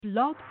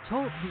Blog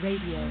Talk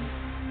Radio.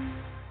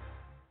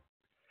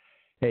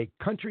 A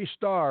country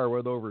star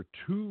with over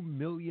 2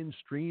 million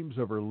streams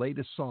of her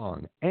latest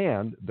song,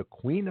 and the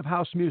queen of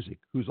house music,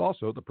 who's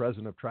also the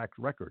president of Trax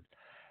Records,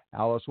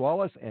 Alice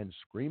Wallace and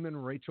Screamin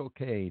Rachael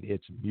Cain.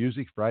 It's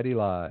Music Friday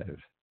Live.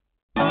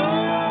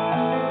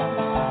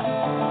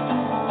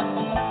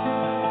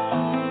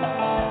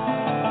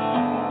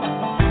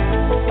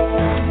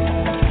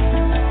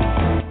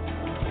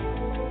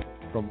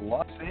 From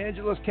Los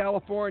Angeles,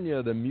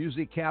 California, the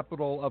music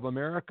capital of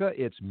America,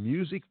 it's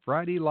Music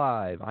Friday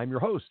Live. I'm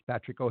your host,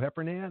 Patrick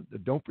O'Heffernan.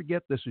 Don't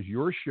forget, this is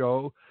your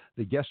show.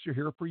 The guests are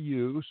here for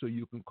you, so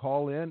you can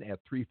call in at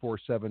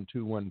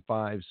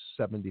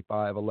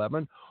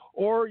 347-215-7511,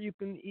 or you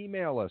can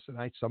email us.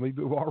 And some of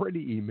you have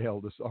already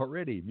emailed us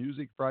already,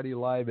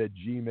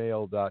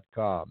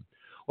 musicfridaylive@gmail.com.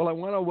 Well, I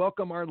want to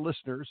welcome our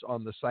listeners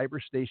on the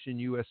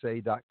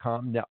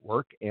cyberstationusa.com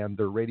network and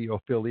their radio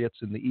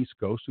affiliates in the East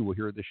Coast who will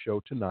hear the show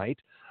tonight.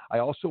 I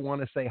also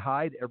want to say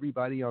hi to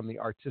everybody on the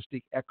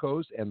Artistic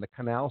Echoes and the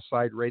Canal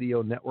Side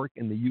Radio Network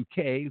in the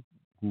UK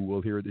who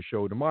will hear the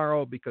show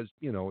tomorrow because,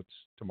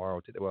 it's tomorrow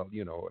today. Well,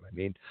 you know what I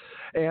mean.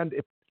 And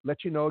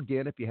let you know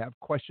again, if you have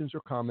questions or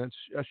comments,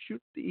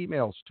 shoot the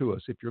emails to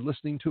us. If you're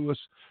listening to us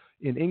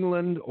in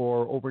England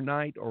or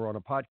overnight or on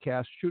a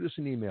podcast, shoot us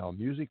an email,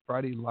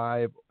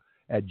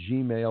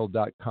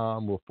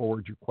 musicfridaylive@gmail.com. We'll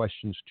forward your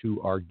questions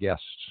to our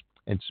guests.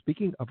 And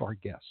speaking of our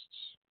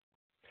guests,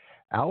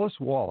 Alice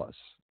Wallace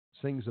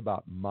sings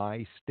about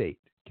my state,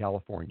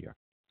 California.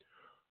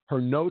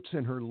 Her notes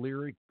and her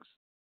lyrics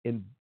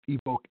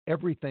evoke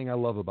everything I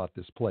love about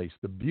this place,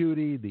 the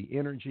beauty, the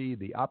energy,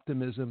 the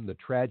optimism, the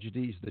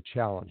tragedies, the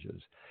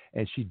challenges.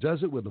 And she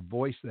does it with a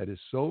voice that is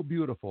so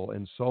beautiful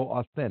and so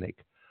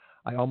authentic,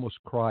 I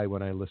almost cry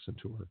when I listen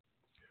to her.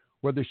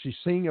 Whether she's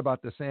singing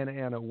about the Santa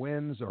Ana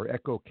winds or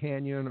Echo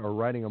Canyon or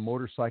riding a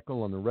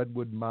motorcycle on the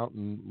Redwood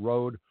Mountain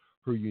Road,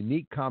 her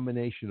unique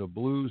combination of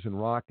blues and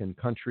rock and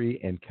country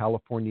and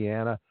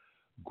Californiana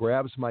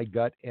grabs my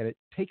gut, and it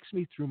takes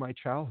me through my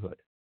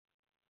childhood.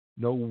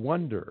 No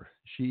wonder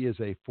she is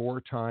a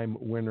 4-time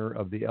winner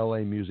of the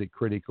LA Music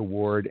Critic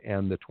Award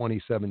and the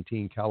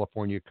 2017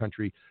 California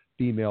Country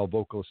Female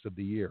Vocalist of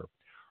the Year.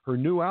 Her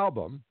new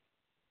album,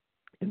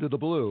 Into the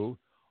Blue,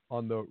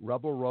 on the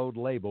Rebelle Road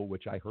label,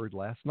 which I heard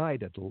last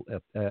night at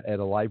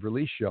a live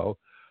release show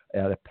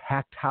at a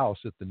packed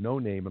house at the No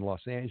Name in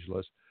Los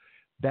Angeles.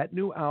 That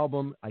new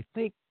album, I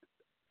think,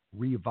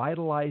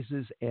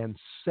 revitalizes and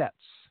sets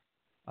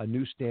a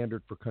new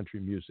standard for country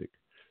music.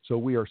 So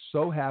we are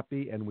so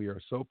happy and we are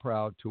so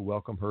proud to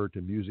welcome her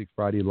to Music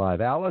Friday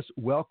Live. Alice,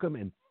 welcome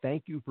and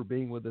thank you for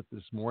being with us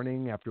this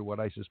morning after what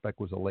I suspect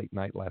was a late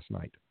night last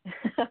night.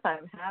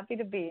 I'm happy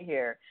to be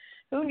here.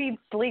 Who needs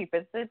sleep?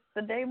 It's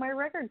the day my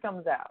record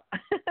comes out.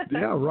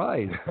 Yeah,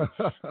 right.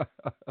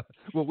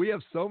 Well, we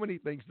have so many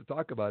things to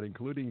talk about,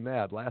 including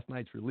that. Last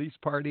night's release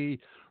party,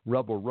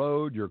 Rebelle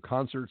Road, your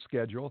concert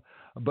schedule.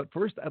 But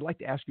first, I'd like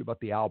to ask you about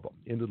the album,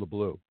 Into the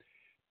Blue.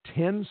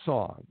 10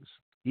 songs,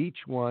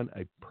 each one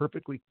a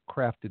perfectly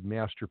crafted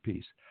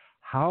masterpiece.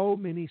 How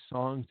many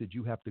songs did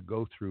you have to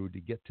go through to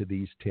get to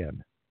these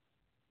 10?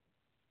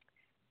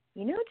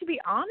 To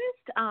be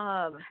honest,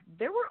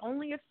 there were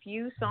only a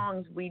few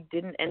songs we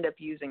didn't end up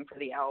using for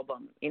the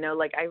album.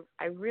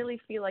 I really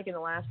feel like in the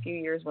last few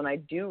years when I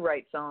do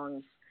write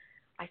songs,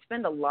 I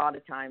spend a lot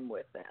of time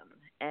with them.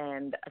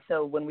 And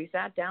so when we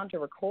sat down to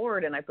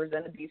record and I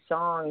presented these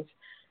songs,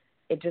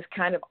 it just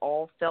kind of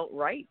all felt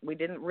right. We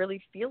didn't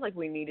really feel like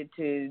we needed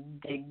to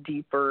dig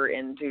deeper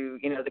into,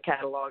 the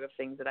catalog of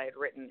things that I had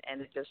written. And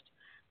it just,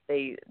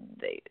 they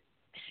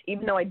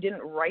even though I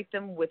didn't write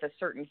them with a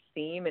certain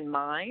theme in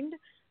mind,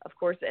 of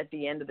course, at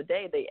the end of the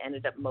day, they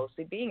ended up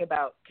mostly being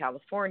about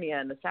California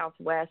and the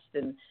Southwest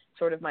and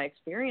sort of my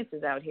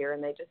experiences out here.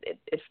 And it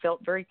felt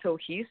very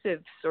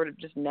cohesive, sort of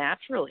just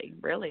naturally,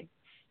 really.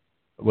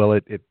 Well,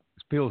 it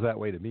feels that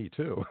way to me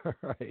too,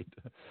 right?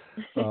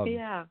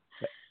 Yeah.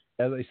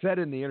 As I said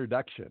in the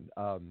introduction,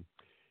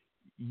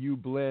 you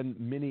blend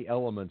many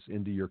elements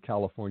into your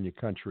California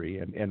country.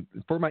 And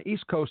for my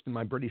East Coast and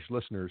my British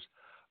listeners,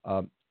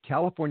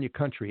 California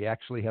country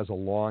actually has a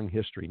long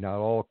history. Not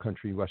all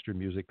country Western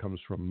music comes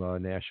from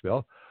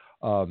Nashville.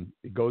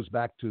 It goes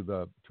back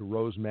to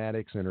Rose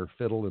Maddox and her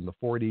fiddle in the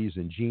 40s,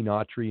 and Gene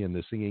Autry and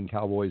the Singing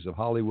Cowboys of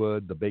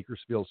Hollywood, the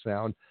Bakersfield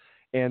Sound.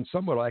 And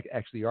some would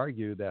actually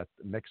argue that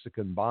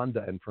Mexican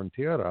banda and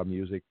frontera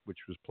music, which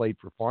was played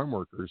for farm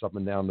workers up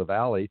and down the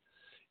valley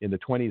in the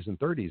 20s and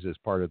 30s, is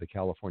part of the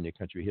California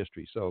country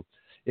history. So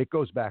it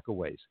goes back a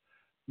ways.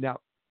 Now,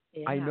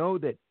 yeah. I know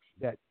that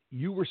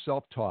you were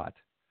self-taught.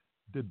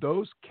 Did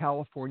those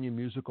California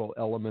musical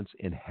elements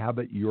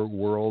inhabit your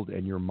world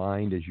and your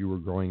mind as you were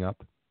growing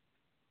up?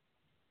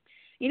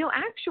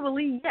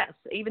 Actually, yes,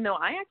 even though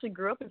I actually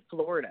grew up in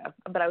Florida,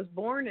 but I was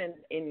born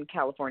in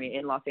California,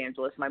 in Los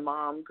Angeles. My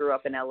mom grew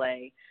up in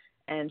LA,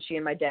 and she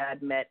and my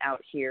dad met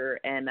out here.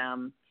 And,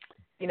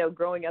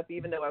 growing up,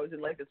 even though I was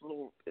in like this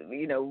little,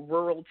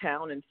 rural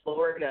town in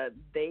Florida,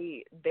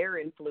 their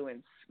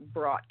influence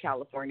brought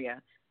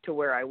California to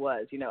where I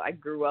was. You know, I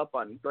grew up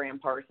on Graham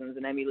Parsons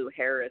and Emmylou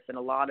Harris and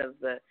a lot of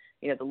the,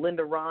 you know, the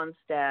Linda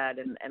Ronstadt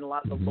and a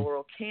lot of the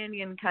Laurel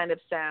Canyon kind of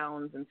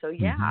sounds. And so,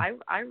 yeah,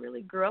 I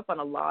really grew up on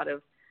a lot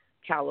of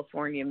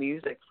California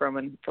music from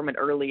an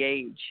early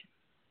age.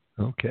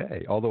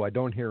 Okay. Although I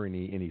don't hear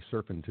any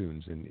surfing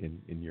tunes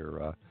in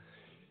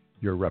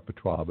your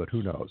repertoire, but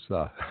who knows?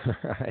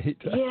 Right?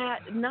 Yeah,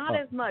 not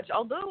as much.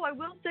 Although I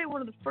will say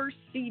one of the first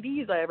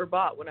CDs I ever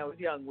bought when I was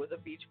young was a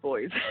Beach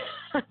Boys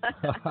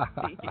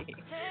CD.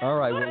 All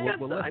right.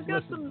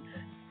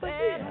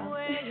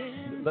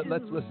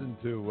 Let's listen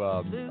to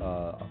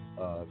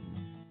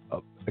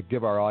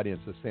give our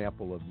audience a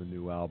sample of the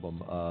new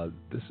album.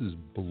 This is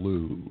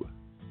Blue.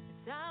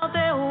 It's out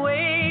there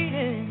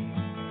waiting.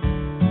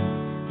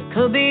 It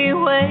could be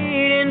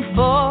waiting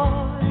for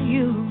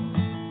you.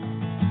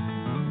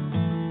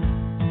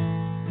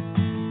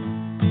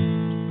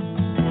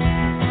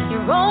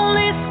 You're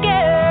only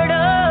scared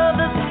of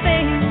the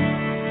things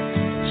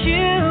that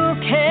you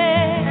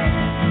can't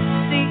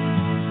see.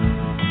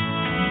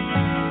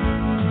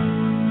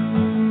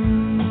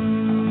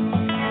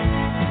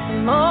 The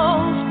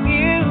most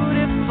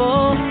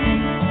beautiful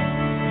thing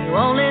you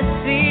only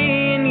see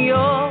in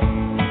your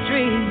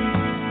dreams.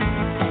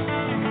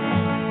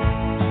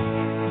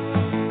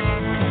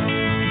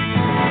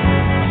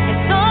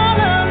 It's all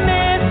a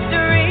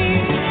mystery,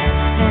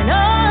 an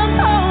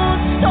untold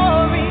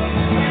story,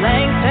 a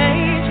blank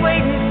page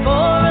waiting for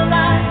a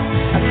line,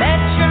 a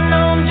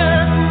metronome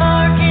just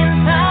marking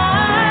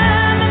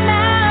time. And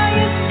now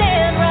you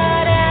stand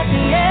right at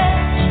the edge,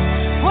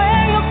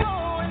 where you're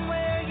going,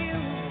 where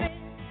you've been,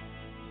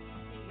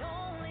 the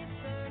only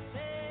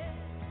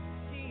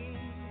certainty.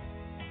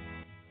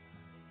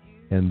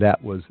 And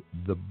that was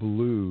The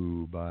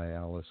Blue by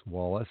Alice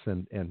Wallace.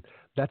 And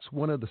that's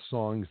one of the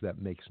songs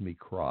that makes me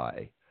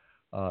cry.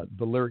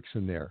 The lyrics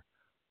in there: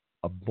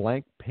 a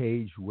blank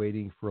page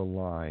waiting for a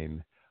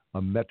line,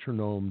 a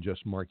metronome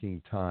just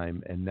marking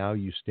time, and now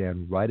you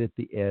stand right at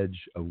the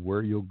edge of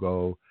where you'll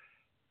go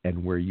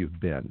and where you've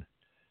been.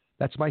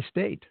 That's my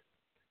state.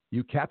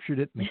 You captured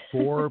it in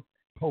 4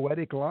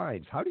 poetic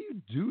lines. How do you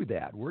do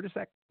that? Where does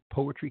that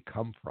poetry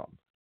come from?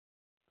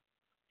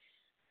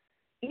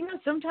 You know,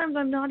 sometimes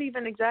I'm not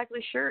even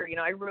exactly sure. You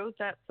know, I wrote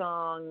that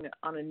song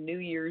on a New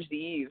Year's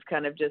Eve,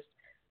 kind of just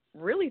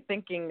really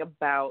thinking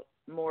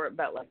more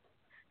about like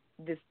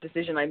this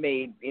decision I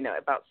made, you know,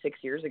 about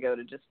 6 years ago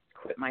to just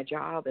quit my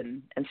job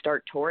and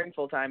start touring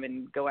full time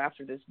and go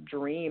after this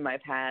dream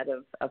I've had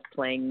of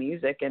playing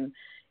music. And,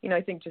 you know,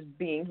 I think just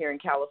being here in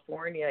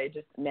California, it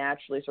just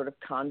naturally sort of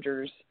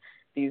conjures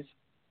these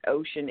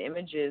ocean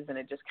images, and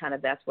it just kind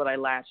of, that's what I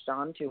latched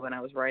onto when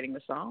I was writing the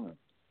song.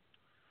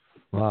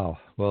 Wow.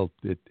 Well,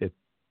 it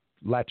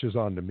latches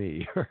on to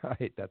me,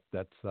 right?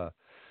 That's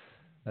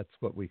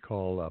what we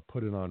call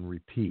put it on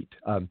repeat.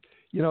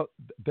 You know,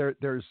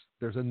 there's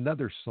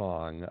another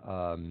song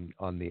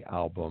on the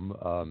album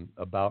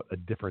about a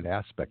different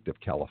aspect of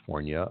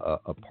California,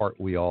 a part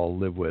we all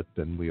live with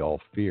and we all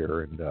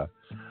fear, and I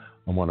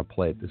want to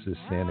play it. This is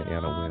Santa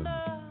Ana Wind.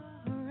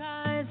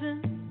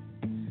 Horizon,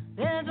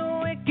 there's a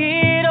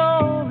wicked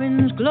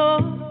orange glow,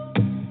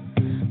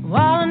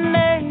 while a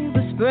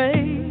neighbor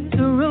sprays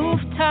the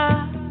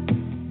rooftop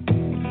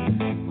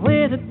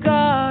with a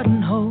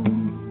garden hose.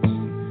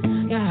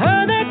 You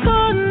heard they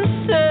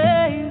couldn't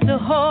save the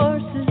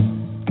horses,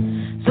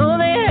 so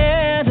they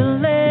had to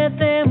let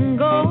them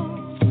go,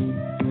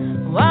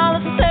 while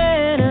the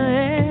Santa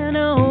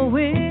Ana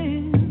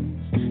winds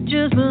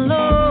just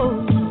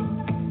blow.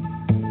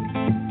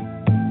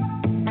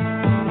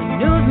 The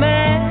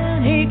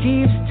newsman, he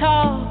keeps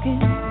talking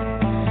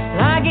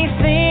like he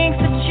thinks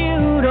that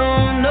you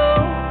don't know,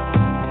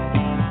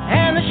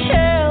 and the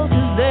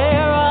shelters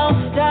there all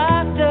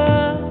stocked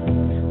up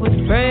with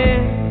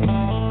prayer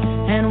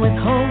and with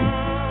hope.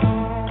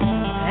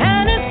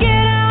 And it's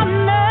get out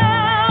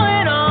now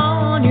and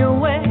on your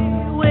way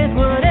with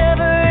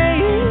whatever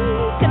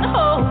you can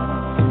hold,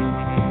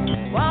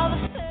 while the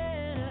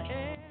Santa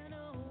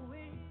Ana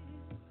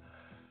winds.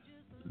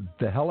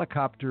 The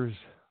helicopter's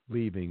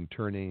leaving,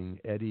 turning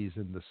eddies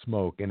in the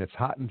smoke, and it's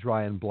hot and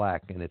dry and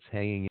black, and it's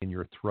hanging in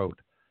your throat.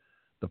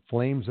 The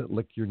flames that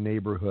lick your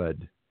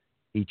neighborhood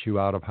eat you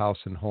out of house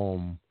and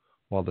home,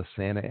 while the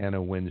Santa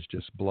Ana winds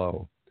just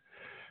blow.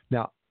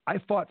 Now, I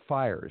fought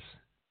fires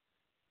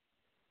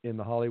in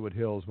the Hollywood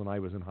Hills when I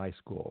was in high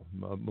school.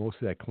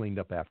 Mostly I cleaned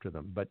up after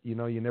them, but you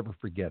know, you never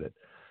forget it.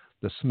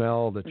 The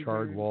smell, the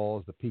charred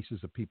walls, the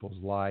pieces of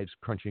people's lives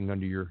crunching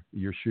under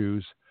your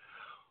shoes.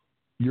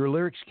 Your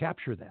lyrics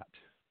capture that.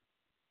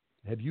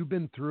 Have you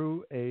been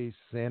through a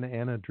Santa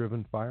Ana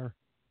driven fire?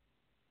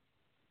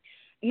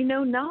 You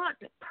know, not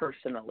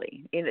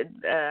personally.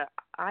 I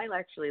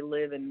actually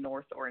live in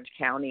North Orange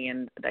County,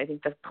 and I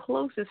think the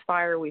closest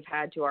fire we've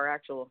had to our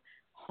actual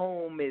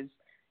home is,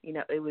 you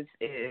know, it was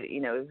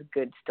a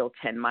good still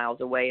 10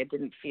 miles away. It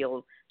didn't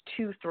feel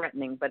too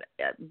threatening, but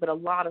a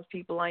lot of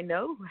people I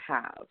know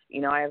have.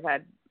 You know, I have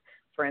had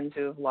friends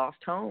who have lost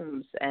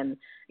homes, and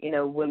you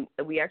know, when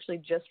we actually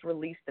just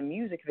released the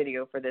music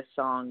video for this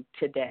song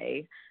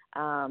today,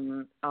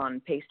 on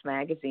Paste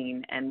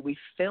Magazine, and we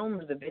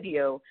filmed the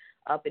video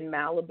up in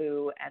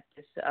Malibu at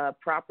this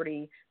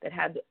property that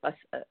had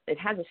it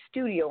has a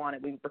studio on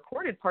it. We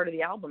recorded part of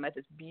the album at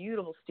this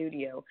beautiful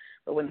studio,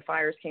 but when the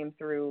fires came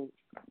through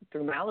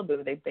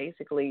Malibu,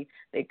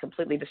 they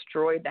completely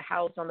destroyed the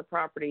house on the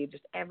property.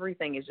 Just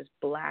everything is just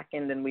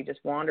blackened, and we just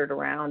wandered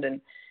around, and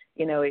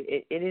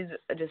it is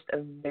just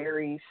a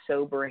very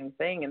sobering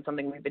thing, and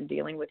something we've been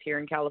dealing with here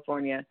in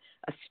California,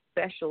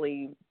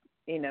 especially.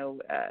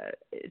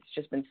 It's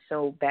just been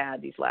so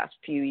bad these last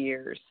few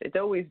years. It's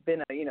always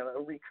been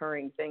a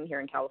recurring thing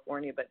here in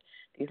California, but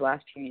these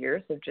last few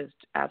years have just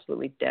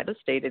absolutely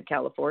devastated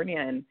California.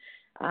 And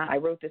I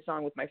wrote this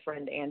song with my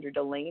friend Andrew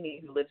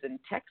Delaney, who lives in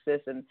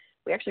Texas, and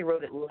we actually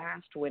wrote it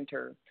last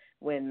winter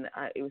when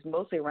it was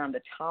mostly around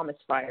the Thomas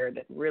fire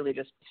that really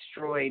just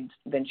destroyed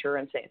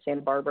Ventura and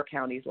Santa Barbara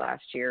counties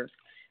last year.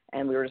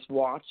 And we were just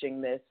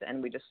watching this,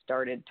 and we just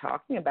started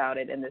talking about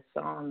it, and this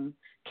song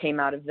came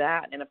out of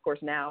that. And, of course,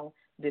 now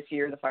this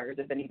year the fires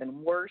have been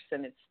even worse,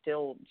 and it's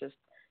still just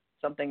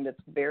something that's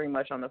very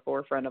much on the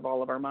forefront of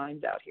all of our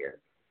minds out here.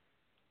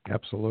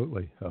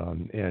 Absolutely.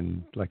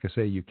 And like I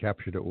say, you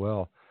captured it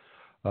well.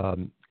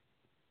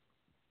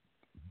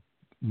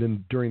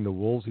 Then during the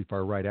Woolsey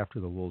fire, right after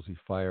the Woolsey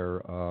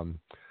fire,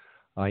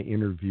 I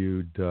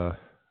interviewed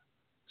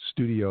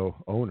studio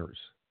owners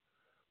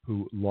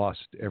who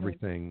lost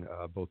everything,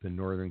 both in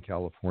Northern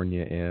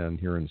California and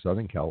here in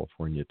Southern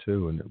California,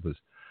 too. And it was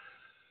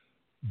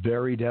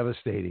very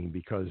devastating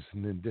because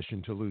in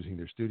addition to losing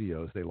their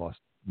studios,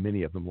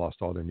 many of them lost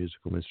all their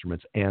musical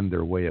instruments and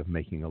their way of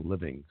making a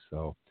living.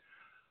 So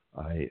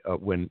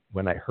when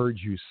I heard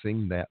you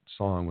sing that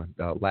song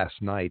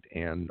last night,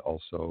 and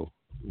also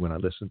when I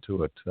listened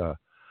to it,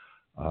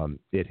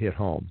 it hit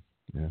home.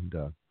 And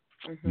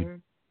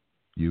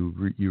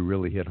you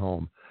really hit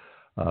home.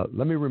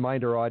 Let me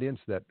remind our audience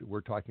that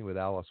we're talking with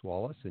Alice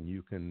Wallace, and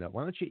you can,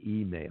 why don't you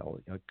email,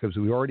 because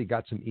we already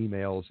got some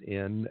emails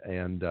in,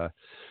 and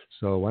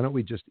so why don't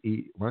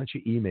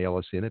you email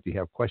us in if you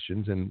have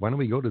questions, and why don't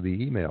we go to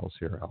the emails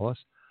here, Alice?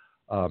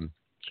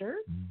 Sure.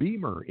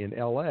 Beamer in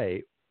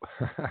L.A.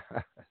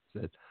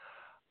 said,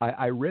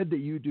 I read that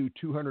you do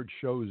 200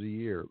 shows a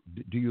year.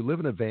 Do you live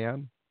in a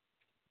van?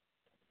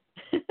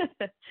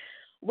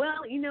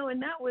 Well,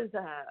 and that was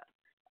a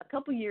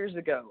couple years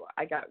ago.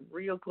 I got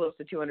real close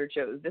to 200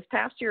 shows. This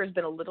past year has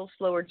been a little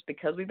slower just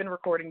because we've been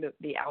recording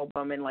the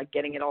album and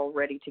getting it all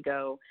ready to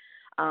go.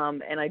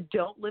 And I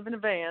don't live in a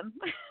van,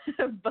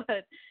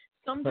 but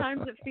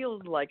sometimes it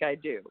feels like I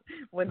do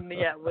when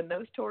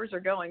those tours are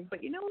going.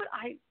 But you know what?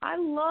 I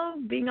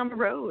love being on the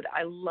road.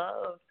 I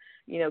love,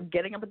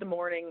 getting up in the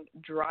morning,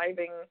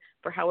 driving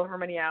for however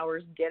many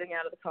hours, getting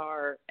out of the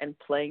car and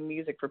playing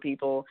music for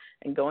people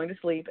and going to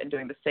sleep and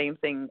doing the same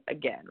thing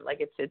again.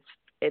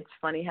 It's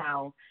funny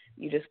how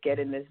you just get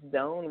in this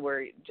zone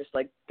where just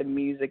the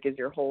music is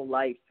your whole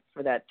life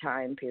for that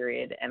time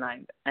period. And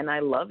I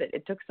love it.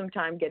 It took some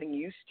time getting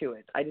used to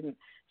it. I didn't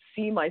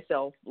see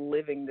myself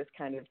living this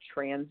kind of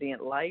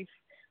transient life,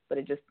 but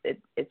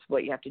it's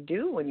what you have to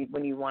do when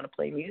you want to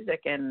play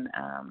music. And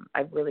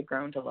I've really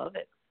grown to love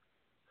it.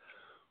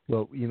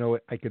 Well,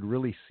 I could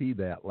really see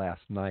that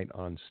last night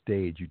on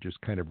stage. You just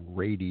kind of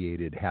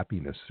radiated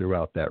happiness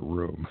throughout that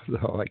room.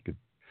 So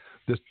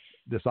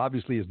this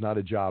obviously is not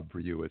a job for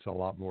you. It's a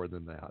lot more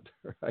than that,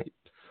 right?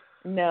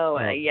 No,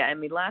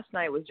 last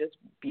night was just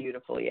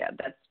beautiful. Yeah,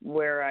 that's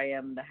where I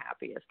am the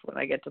happiest, when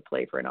I get to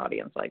play for an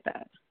audience like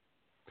that.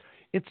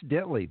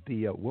 Incidentally,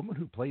 the woman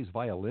who plays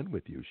violin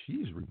with you,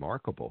 she's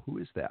remarkable. Who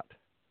is that?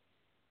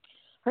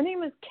 Her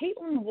name is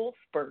Caitlin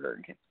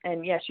Wolfberg,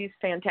 and she's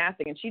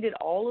fantastic. And she did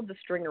all of the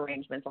string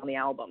arrangements on the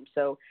album.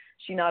 So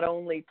she not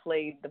only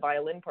played the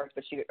violin parts,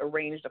 but she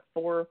arranged a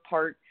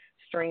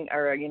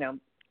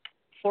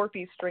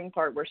four-piece string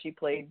part where she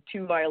played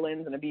two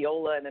violins and a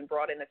viola, and then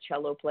brought in a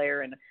cello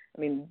player. And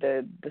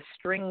the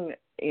string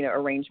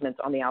arrangements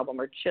on the album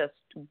are just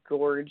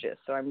gorgeous.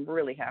 So I'm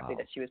really happy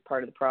that she was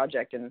part of the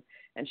project, and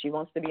she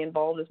wants to be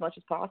involved as much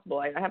as possible.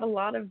 I have a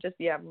lot of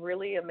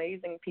really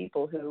amazing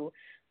people who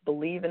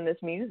believe in this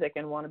music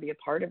and want to be a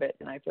part of it,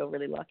 and I feel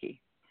really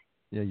lucky.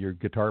 Yeah, your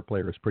guitar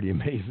player is pretty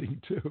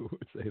amazing too,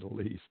 to say the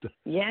least.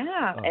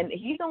 Yeah, and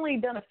he's only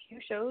done a few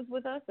shows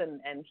with us, and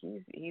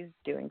he's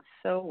doing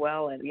so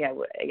well. And it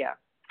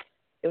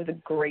was a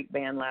great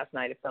band last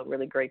night. It felt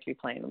really great to be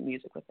playing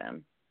music with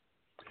them.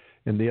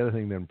 And the other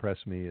thing that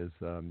impressed me is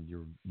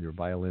your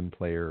violin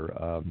player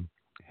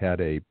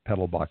had a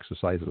pedal box the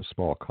size of a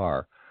small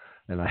car,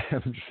 and I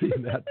haven't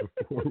seen that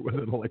before with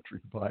an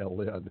electric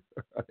violin.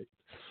 Right?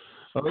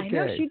 Okay. I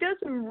know she does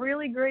some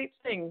really great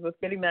things with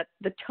getting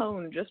the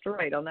tone just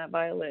right on that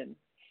violin.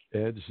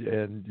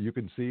 And you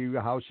can see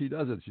how she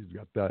does it. She's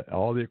got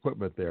all the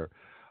equipment there.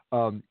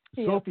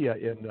 Sophia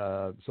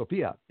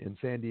in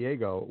San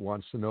Diego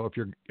wants to know if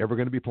you're ever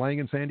going to be playing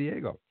in San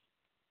Diego.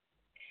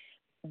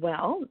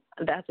 Well,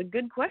 that's a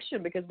good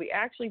question, because we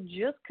actually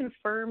just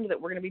confirmed that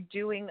we're going to be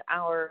doing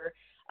our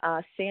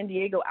San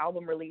Diego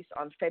album release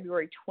on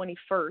February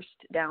 21st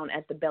down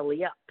at the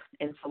Belly Up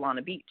in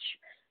Solana Beach.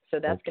 So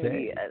that's going to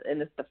be,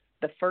 and it's the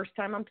the first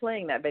time I'm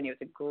playing that venue.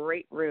 It's a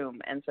great room,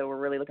 and so we're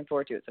really looking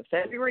forward to it. So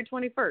February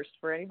 21st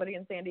for anybody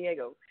in San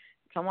Diego.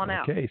 Come on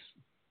out. Okay.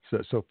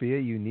 So, Sophia,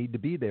 you need to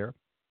be there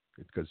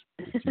because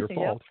it's your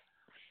fault.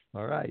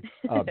 Yep. All right.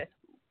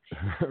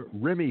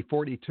 Remy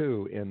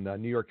 42 in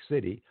New York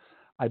City.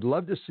 I'd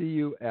love to see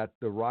you at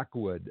the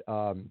Rockwood.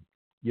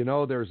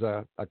 There's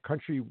a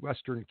country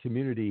western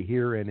community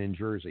here and in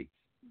Jersey.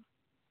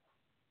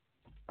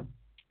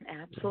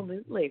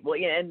 Absolutely. Well,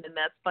 yeah, and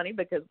that's funny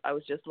because I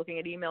was just looking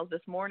at emails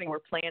this morning. We're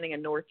planning a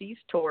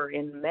Northeast tour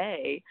in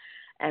May,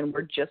 and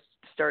we're just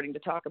starting to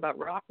talk about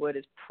Rockwood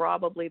is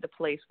probably the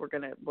place we're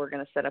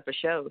gonna set up a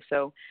show.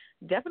 So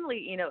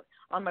definitely,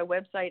 on my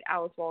website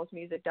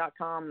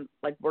AliceWallaceMusic.com,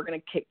 like we're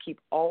gonna keep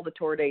all the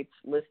tour dates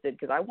listed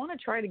because I want to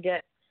try to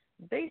get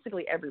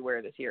basically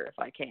everywhere this year if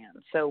I can.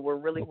 So we're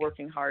really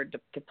working hard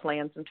to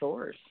plan some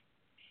tours.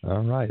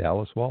 All right,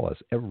 Alice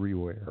Wallace,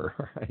 everywhere.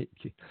 Right.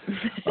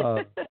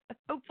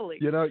 Hopefully.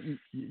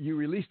 You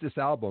released this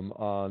album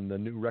on the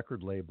new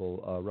record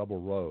label,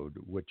 Rebelle Road,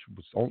 which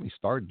was only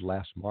started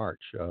last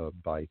March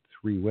by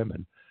 3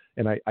 women.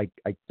 And I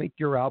think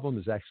your album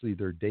is actually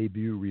their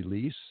debut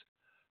release.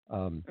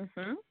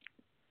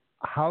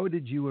 How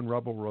did you and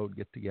Rebelle Road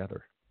get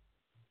together?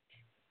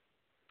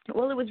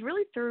 Well, it was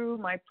really through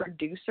my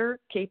producer,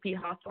 KP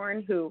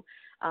Hawthorne, who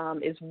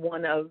is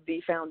one of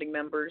the founding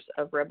members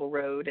of Rebelle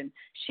Road. And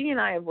she and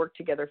I have worked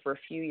together for a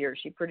few years.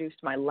 She produced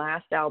my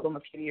last album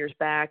a few years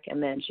back,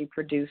 and then she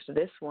produced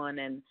this one.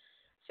 And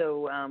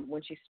so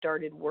when she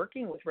started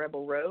working with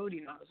Rebelle Road,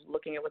 I was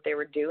looking at what they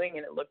were doing,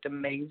 and it looked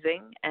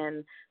amazing.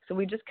 And so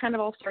we just kind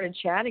of all started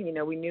chatting.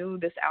 We knew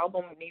this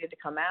album needed to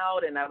come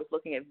out, and I was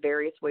looking at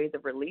various ways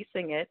of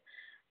releasing it.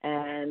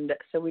 And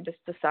so we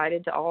just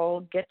decided to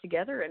all get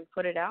together and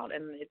put it out,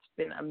 and it's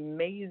been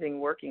amazing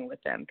working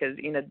with them because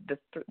the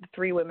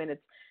 3 women,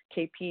 it's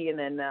KP and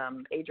then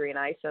Adrienne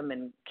Isom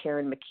and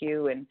Karen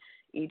McHugh, and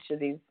each of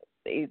these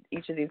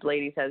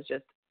ladies has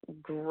just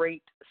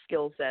great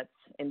skill sets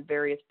in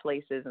various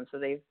places, and so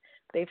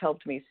they've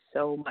helped me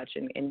so much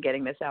in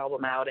getting this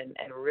album out and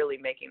really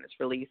making this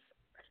release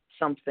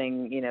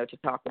something to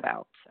talk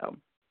about. So.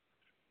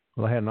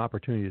 Well, I had an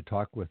opportunity to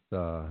talk with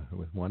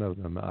one of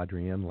them,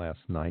 Adrienne, last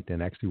night,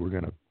 and actually we're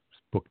going to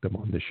book them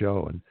on the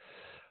show,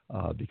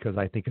 and because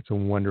I think it's a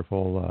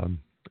wonderful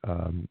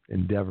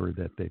endeavor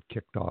that they've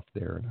kicked off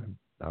there, and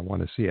I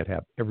want to see it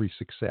have every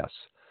success.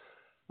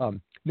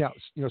 Now,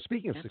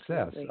 speaking of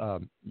success,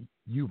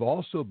 you've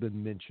also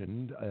been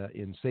mentioned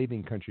in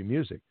Saving Country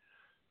Music.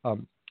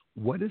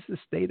 What is the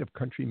state of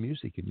country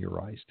music in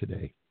your eyes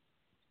today?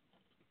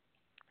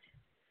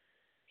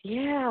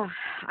 Yeah,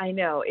 I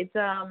know. It's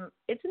an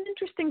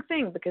interesting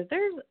thing because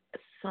there's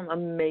some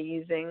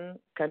amazing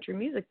country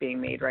music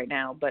being made right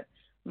now, but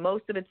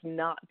most of it's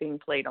not being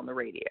played on the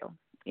radio.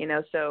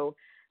 So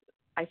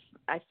I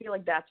feel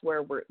like that's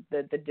where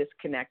the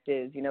disconnect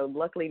is.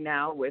 Luckily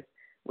now with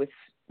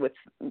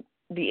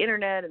the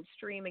internet and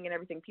streaming and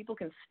everything, people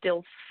can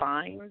still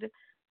find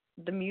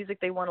the music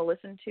they want to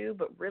listen to,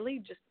 but really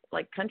just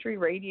like country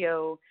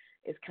radio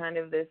is kind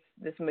of this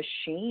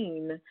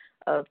machine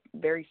of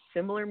very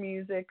similar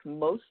music,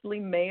 mostly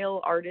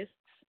male artists.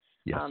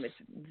 Yes. It's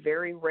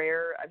very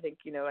rare. I think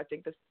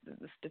the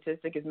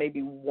statistic is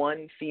maybe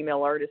 1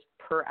 female artist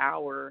per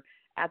hour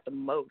at the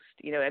most.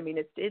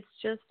 It's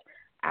just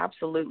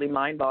absolutely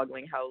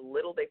mind-boggling how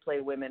little they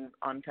play women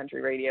on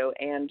country radio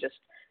and just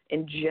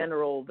in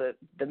general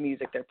the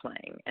music they're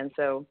playing. And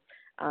so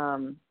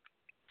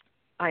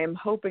I am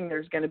hoping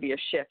there's going to be a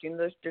shift.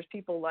 There's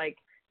people like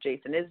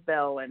Jason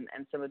Isbell and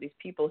some of these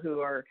people who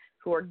are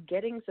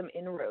getting some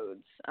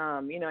inroads.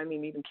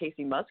 Even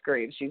Casey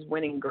Musgraves, she's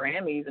winning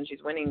Grammys and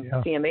she's winning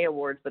CMA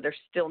awards, but they're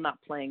still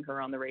not playing her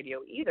on the radio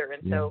either.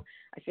 And so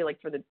I feel like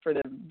for the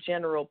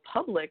general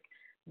public,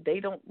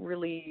 they don't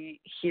really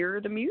hear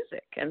the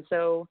music. And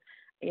so,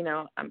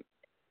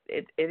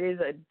 it is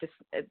a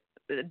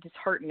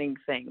disheartening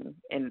thing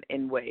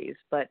in ways,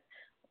 but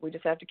we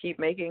just have to keep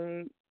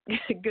making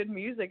good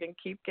music and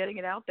keep getting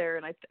it out there.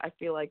 And I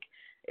feel like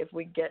if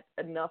we get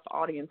enough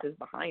audiences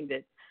behind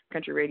it,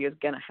 country radio is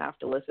going to have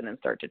to listen and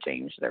start to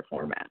change their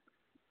format.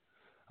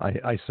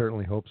 I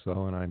certainly hope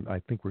so, and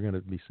I think we're going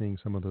to be seeing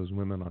some of those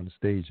women on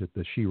stage at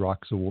the She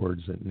Rocks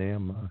Awards at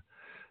NAMM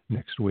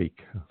next week.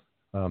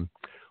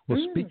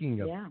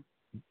 Speaking of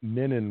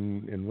men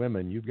and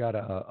women, you've got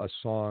a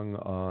song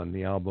on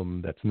the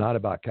album that's not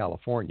about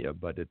California,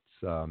 but it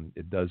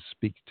does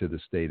speak to the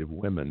state of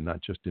women,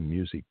 not just in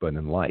music but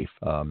in life.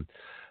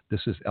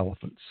 This is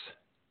Elephants.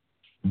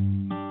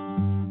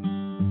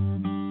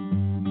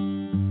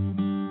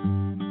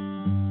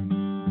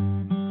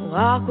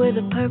 Walk with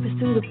a purpose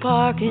through the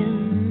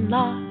parking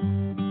lot.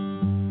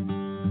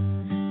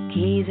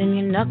 Keys in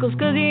your knuckles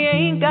 'cause you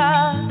ain't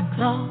got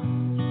claws.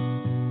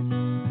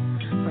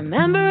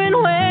 Remembering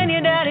when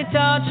your daddy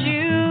taught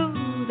you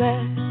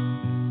that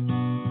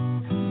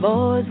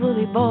boys will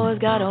be boys,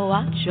 gotta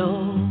watch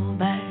your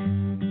back.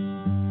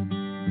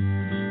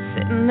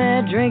 Sitting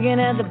there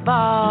drinking at the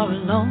bar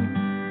alone.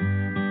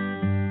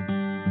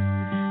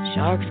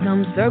 Sharks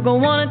come circle,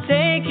 wanna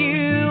take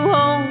you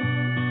home.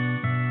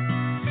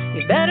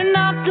 You better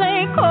not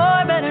play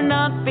coy, better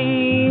not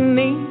be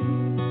mean.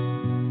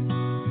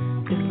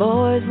 'Cause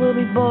boys will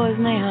be boys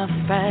and they are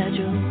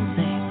fragile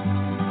things.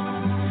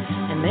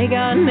 And they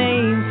got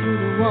names for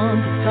the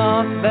ones who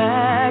talk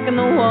back and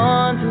the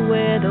ones who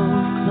wear those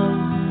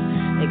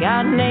clothes. They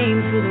got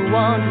names for the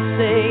ones who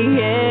say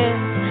yes,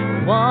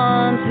 the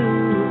ones who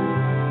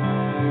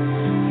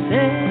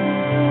say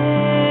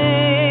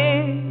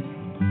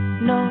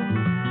no.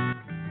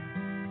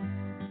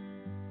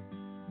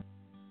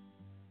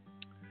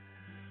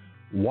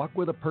 Walk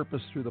with a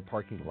purpose through the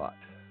parking lot.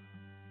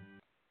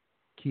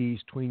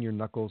 Keys between your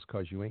knuckles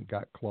 'cause you ain't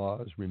got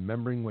claws.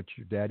 Remembering what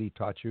your daddy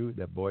taught you,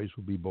 that boys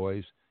will be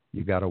boys.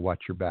 You got to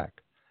watch your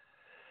back.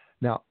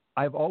 Now,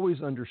 I've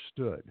always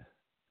understood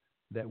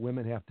that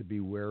women have to be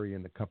wary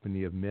in the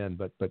company of men,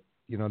 but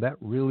you know, that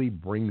really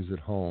brings it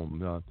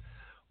home.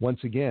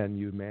 Once again,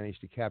 you've managed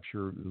to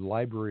capture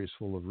libraries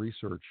full of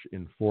research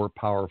in 4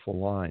 powerful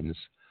lines.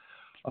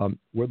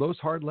 Were those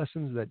hard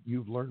lessons that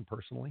you've learned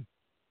personally?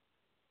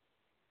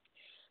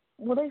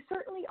 Well, they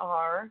certainly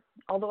are,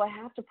 although I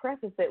have to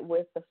preface it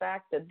with the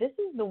fact that this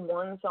is the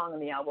one song on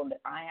the album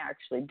that I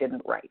actually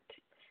didn't write.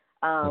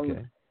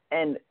 Okay.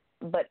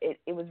 But it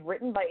was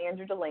written by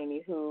Andrew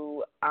Delaney,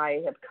 who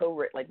I have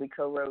co-written, like we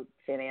co-wrote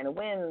Santa Ana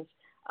Winds,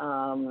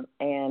 and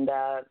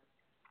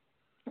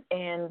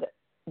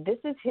this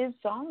is his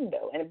song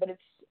though, but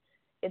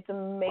it's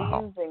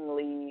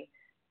amazingly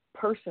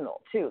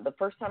personal too. The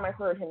first time I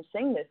heard him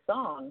sing this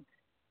song,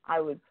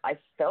 I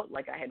felt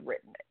like I had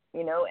written it,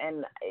 you know,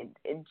 and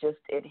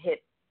it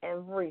hit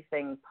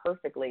everything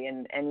perfectly.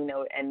 And you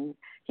know, and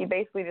he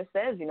basically just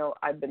says, you know,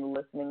 I've been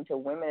listening to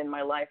women in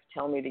my life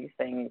tell me these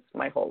things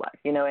my whole life,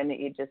 you know, and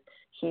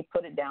he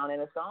put it down in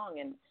a song.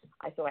 And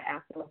so I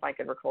asked him if I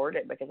could record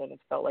it because I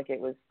just felt like it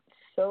was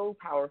so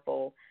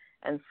powerful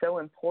and so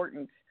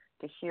important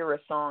to hear a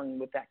song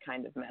with that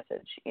kind of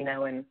message, you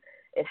know. And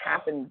it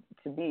happened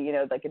to be, you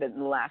know, like in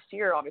the last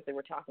year, obviously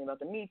we're talking about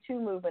the Me Too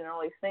movement and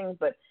all these things,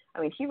 but I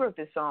mean, he wrote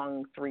this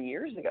song 3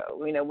 years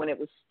ago, you know, when it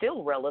was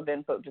still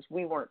relevant, but just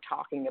we weren't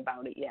talking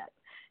about it yet.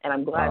 And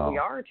I'm glad we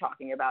are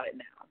talking about it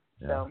now.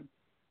 Yeah. So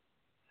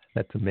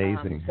that's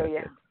amazing.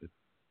 Yeah.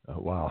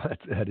 Wow,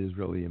 that is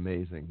really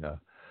amazing.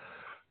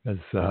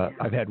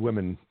 I've had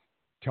women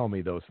tell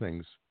me those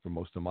things for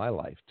most of my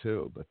life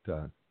too, but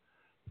the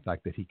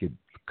fact that he could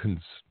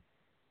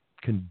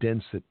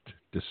condense it,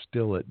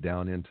 distill it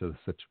down into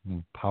such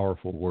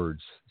powerful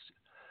words,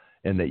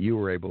 and that you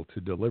were able to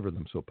deliver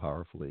them so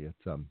powerfully,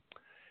 it's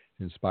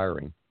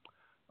inspiring.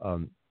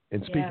 And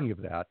speaking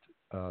of that,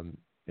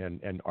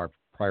 and our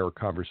prior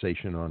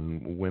conversation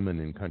on women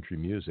in country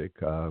music,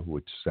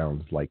 which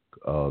sounds like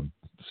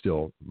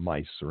still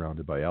mice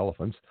surrounded by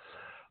elephants.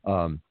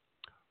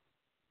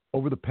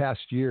 Over the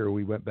past year,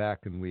 we went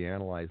back and we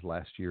analyzed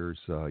last year's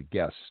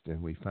guests,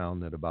 and we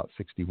found that about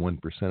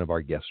 61% of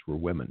our guests were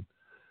women.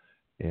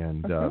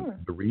 And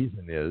the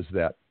reason is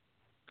that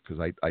because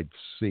I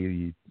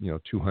see,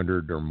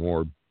 200 or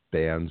more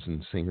bands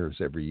and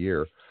singers every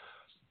year.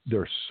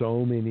 There are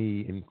so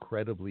many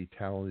incredibly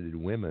talented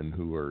women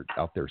who are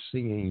out there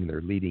singing.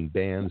 They're leading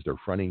bands. They're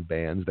fronting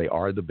bands. They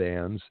are the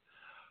bands.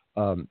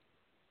 In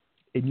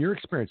your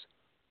experience,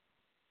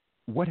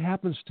 what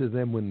happens to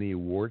them when the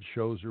award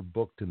shows are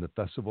booked and the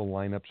festival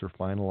lineups are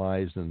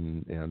finalized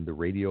and the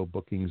radio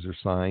bookings are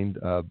signed?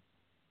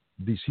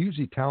 These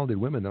hugely talented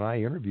women that I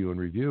interview and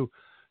review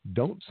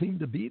don't seem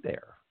to be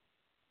there.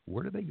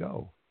 Where do they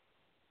go?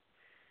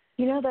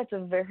 That's a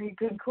very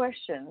good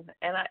question.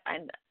 And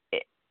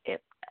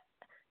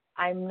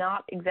I'm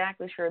not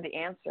exactly sure the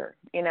answer.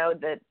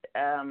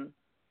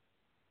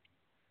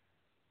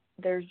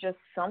 There's just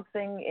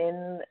something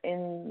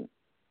in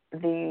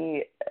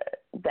the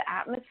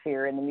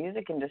atmosphere in the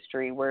music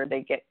industry where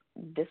they get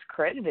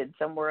discredited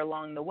somewhere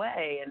along the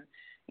way. And,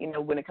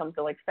 when it comes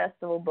to like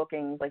festival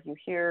bookings, like you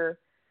hear,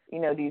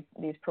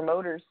 these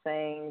promoters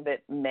saying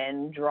that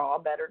men draw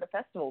better to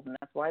festivals and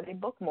that's why they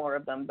book more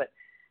of them. But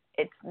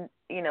it's,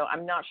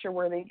 I'm not sure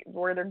where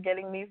they're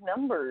getting these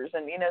numbers.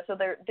 And, so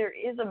there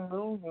is a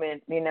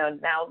movement, now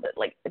that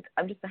like,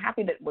 I'm just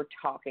happy that we're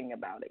talking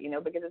about it,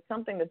 because it's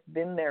something that's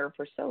been there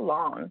for so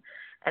long.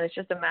 And it's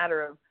just a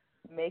matter of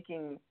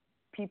making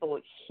people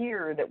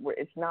hear that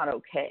it's not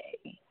okay,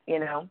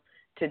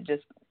 to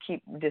just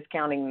keep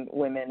discounting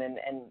women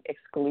and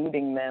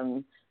excluding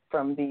them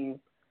from these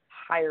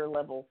higher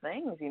level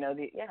things,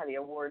 the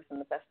awards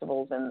and the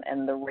festivals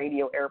and the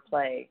radio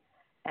airplay.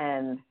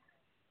 And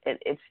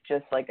it's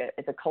just like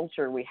it's a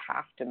culture we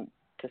have to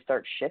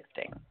start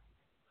shifting.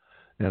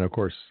 And of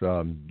course,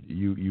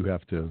 you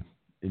have to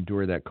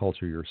endure that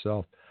culture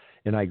yourself.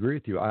 And I agree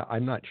with you.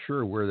 I'm not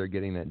sure where they're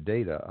getting that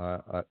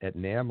data. At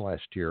NAMM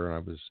last year, I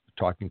was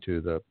talking to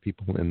the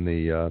people in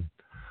the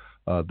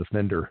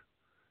Fender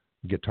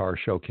guitar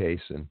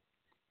showcase, and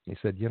they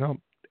said,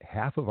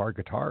 half of our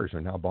guitars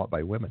are now bought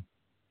by women.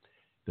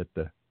 That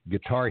the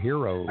Guitar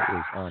Hero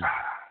is on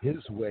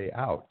his way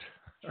out.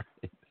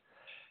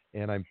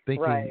 And I'm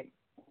thinking, right.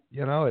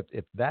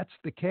 If that's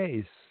the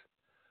case,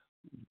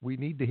 we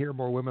need to hear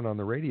more women on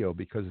the radio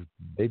because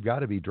they've got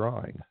to be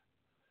drawing.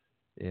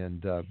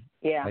 And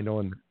Yeah. I know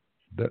in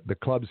the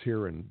clubs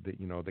here in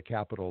the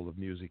capital of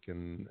music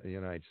in the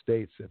United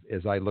States,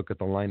 as I look at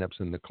the lineups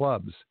in the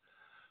clubs,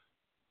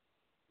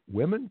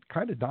 women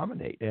kind of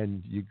dominate.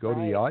 And you go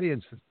to the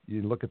audience,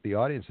 you look at the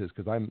audiences,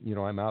 because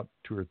I'm out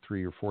 2 or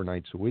 3 or 4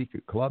 nights a week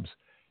at clubs,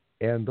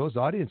 and those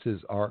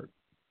audiences are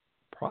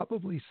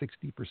probably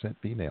 60%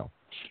 female.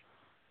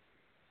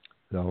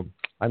 So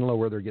I don't know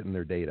where they're getting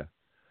their data.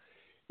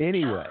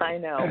 Anyway, I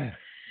know.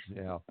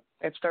 Yeah.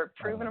 I'd start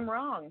proving them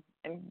wrong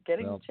and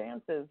getting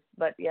chances.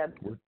 But yeah,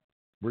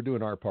 we're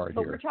doing our part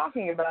but here. we're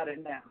talking about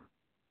it now.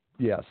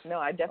 Yes. No,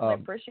 I definitely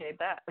appreciate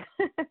that.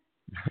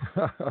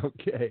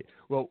 Okay.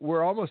 Well,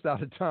 we're almost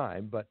out of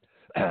time, but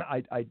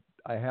I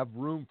have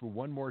room for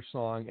one more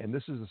song, and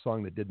this is a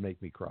song that did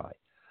make me cry.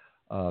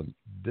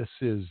 This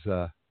is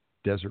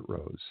Desert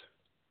Rose.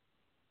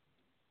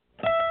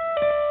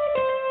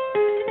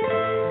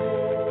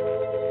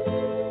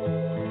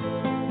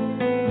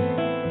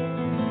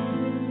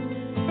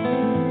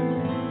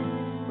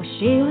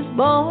 She was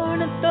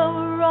born at the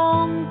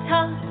wrong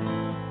time,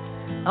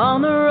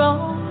 on the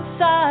wrong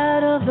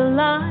side of the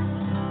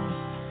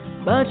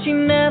line, but she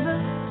never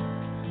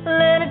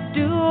let it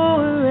do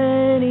her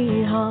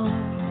any harm.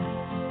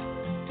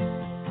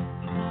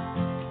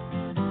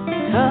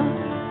 Tough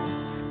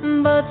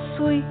but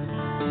sweet,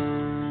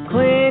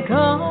 quick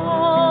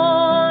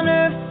on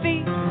her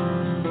feet,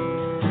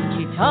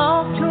 she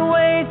talked her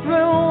way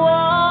through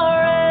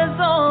Juarez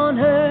on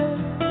her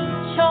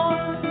charm.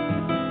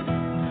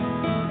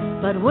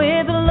 But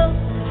with a look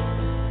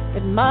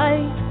that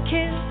might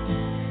kill,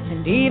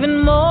 and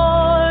even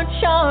more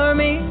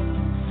charming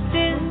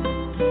still,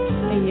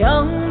 a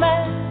young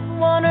man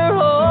won her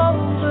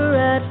over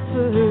at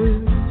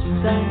first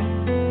sight.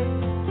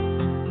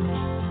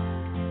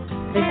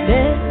 They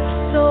said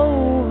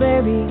so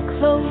very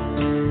close,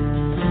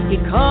 he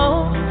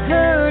called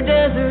her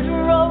Desert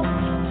Rose,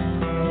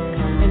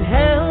 and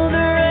held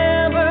her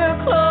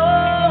ever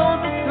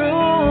close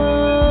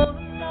through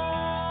the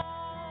night.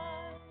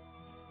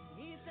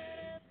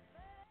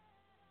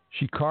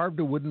 She carved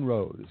a wooden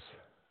rose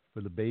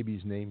for the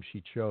baby's name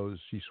she chose.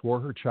 She swore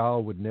her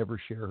child would never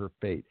share her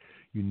fate.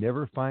 You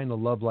never find a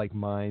love like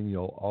mine.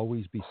 You'll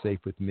always be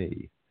safe with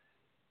me.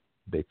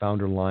 They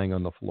found her lying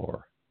on the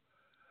floor.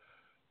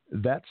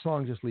 That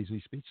song just leaves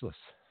me speechless,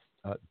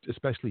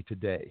 especially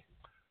today.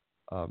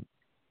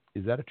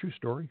 Is that a true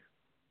story?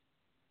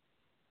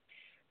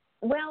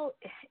 Well,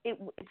 it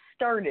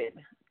started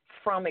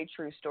from a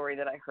true story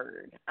that I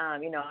heard.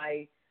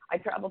 I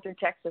travel through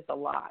Texas a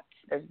lot.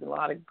 There's a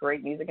lot of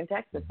great music in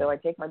Texas, so I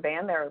take my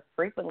band there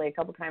frequently, a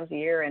couple times a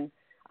year, and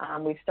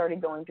we've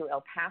started going through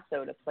El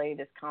Paso to play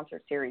this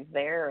concert series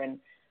there. And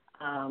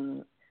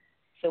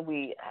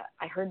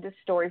I heard this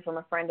story from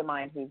a friend of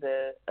mine who's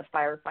a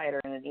firefighter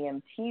and an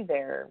EMT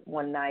there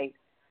one night.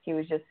 He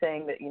was just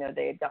saying that,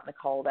 they had gotten a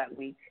call that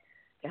week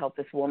to help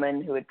this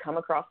woman who had come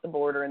across the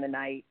border in the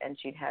night, and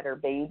she'd had her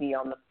baby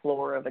on the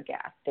floor of a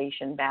gas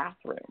station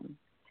bathroom.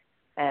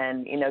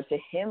 And, to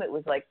him, it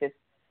was like this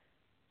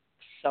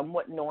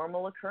somewhat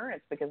normal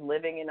occurrence, because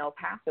living in El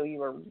Paso,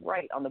 you are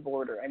right on the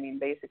border. I mean,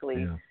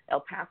 basically, El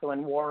Paso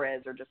and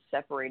Juarez are just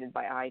separated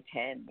by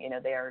I-10.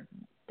 They are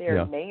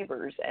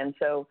neighbors. And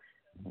so,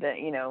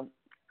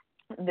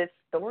 this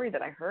story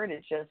that I heard,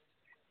 it just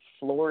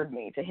floored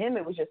me. To him,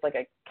 it was just like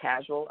a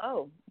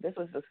casual, this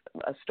was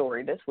a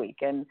story this week.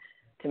 And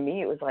to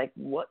me, it was like,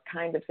 what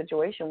kind of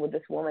situation would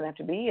this woman have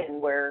to be in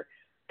where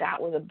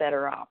that was a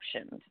better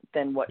option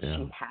than what she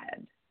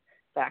had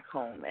back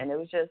home? And it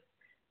was just,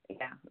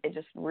 it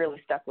just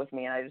really stuck with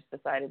me. And I just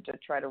decided to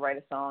try to write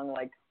a song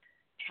like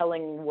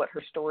telling what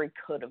her story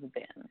could have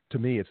been. To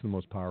me, it's the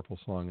most powerful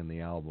song in the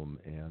album.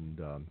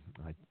 And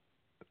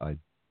I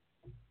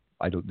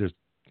don't, there's,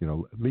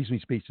 it leaves me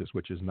speechless,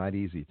 which is not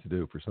easy to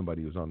do for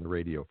somebody who's on the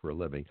radio for a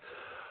living.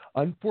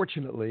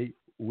 Unfortunately,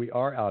 we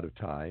are out of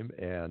time,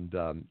 and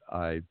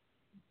I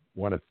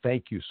want to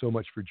thank you so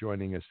much for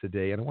joining us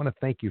today, and I want to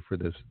thank you for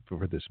this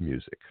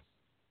music.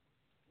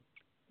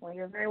 Well,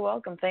 you're very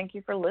welcome. Thank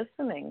you for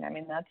listening. I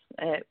mean,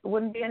 it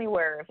wouldn't be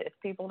anywhere if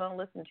people don't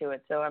listen to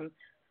it. So I'm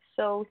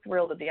so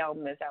thrilled that the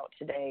album is out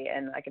today,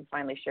 and I can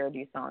finally share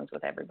these songs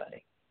with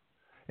everybody.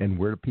 And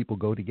where do people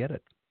go to get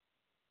it?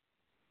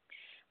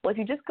 Well, if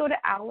you just go to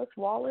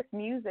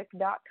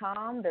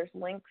AliceWallaceMusic.com, there's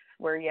links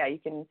where, you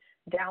can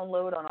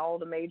download on all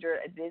the major,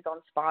 it is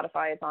on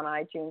Spotify, it's on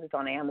iTunes, it's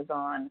on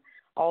Amazon,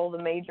 all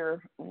the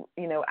major,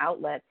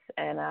 outlets.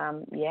 And,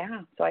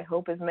 so I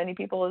hope as many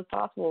people as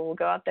possible will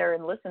go out there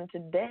and listen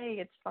today.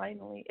 It's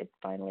finally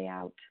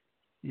out.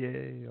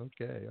 Yay.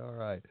 Okay. All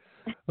right.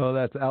 Well,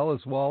 that's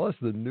Alice Wallace.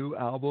 The new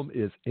album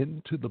is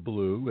Into the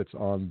Blue. It's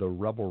on the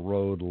Rebelle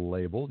Road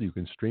label. You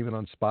can stream it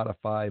on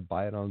Spotify,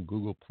 buy it on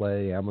Google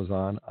Play,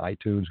 Amazon,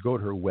 iTunes. Go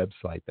to her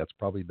website. That's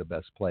probably the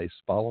best place.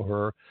 Follow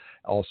her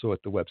also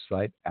at the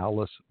website,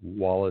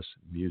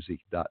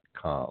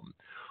 AliceWallaceMusic.com.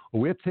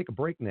 Well, we have to take a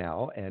break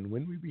now, and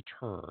when we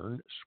return,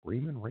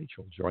 Screamin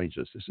Rachael joins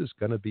us. This is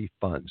going to be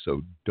fun,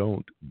 so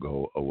don't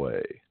go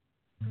away.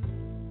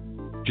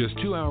 Just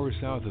 2 hours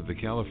south of the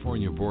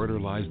California border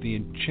lies the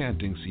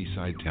enchanting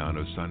seaside town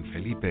of San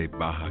Felipe,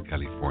 Baja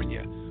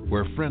California,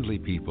 where friendly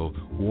people,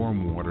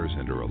 warm waters,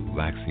 and a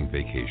relaxing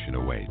vacation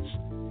awaits.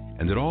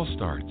 And it all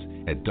starts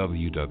at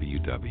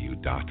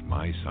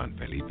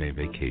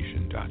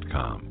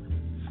www.mysanfelipevacation.com.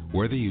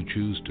 Whether you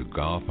choose to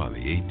golf on the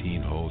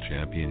 18-hole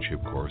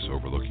championship course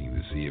overlooking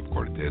the Sea of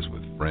Cortez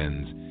with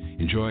friends,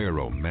 enjoy a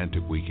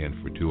romantic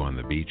weekend for two on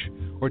the beach,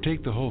 or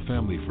take the whole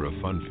family for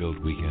a fun-filled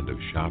weekend of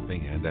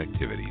shopping and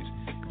activities,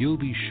 you'll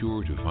be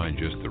sure to find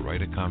just the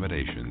right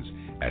accommodations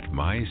at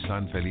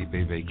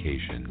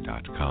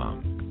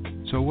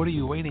mysanfelipevacation.com. So what are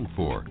you waiting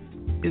for?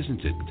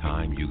 Isn't it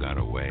time you got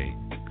away?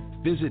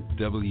 Visit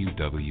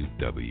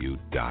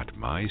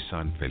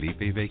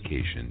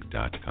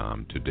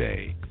www.mysanfelipevacation.com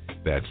today.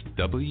 That's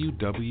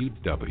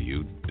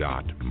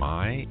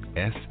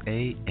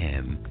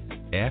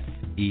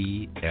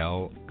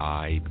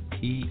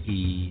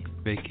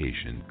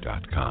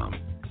www.mysanfelipevacation.com.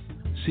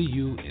 See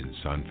you in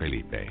San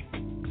Felipe.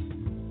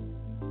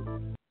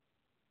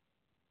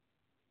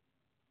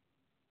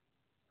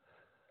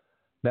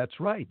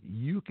 That's right.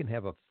 You can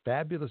have a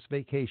fabulous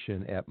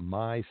vacation at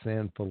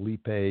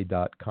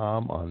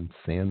mysanfelipe.com on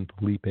San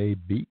Felipe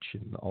Beach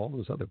and all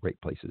those other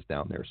great places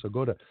down there. So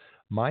go to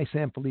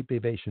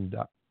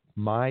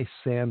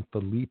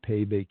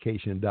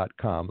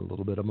mysanfelipevacation.com, a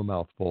little bit of a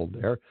mouthful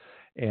there.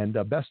 And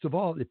best of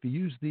all, if you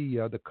use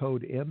the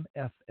code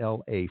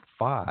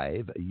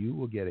MFLA5, you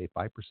will get a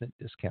 5%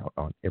 discount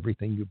on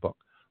everything you book.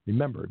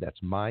 Remember, that's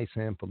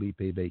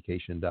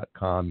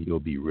mysanfelipevacation.com. You'll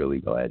be really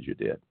glad you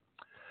did.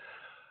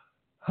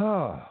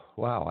 Oh,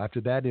 wow. After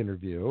that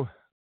interview,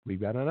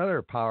 we've got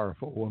another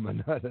powerful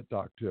woman to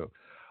talk to.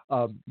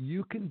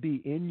 You can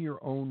be in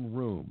your own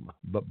room,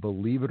 but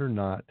believe it or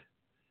not,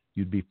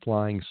 you'd be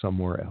flying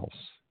somewhere else.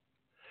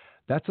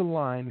 That's a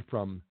line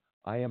from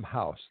I Am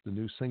House, the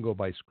new single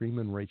by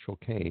Screamin Rachael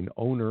Cain,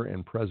 owner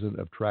and president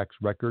of Trax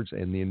Records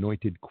and the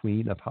anointed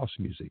queen of house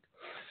music.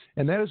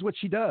 And that is what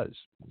she does.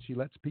 She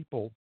lets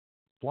people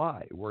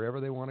fly wherever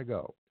they want to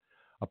go.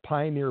 A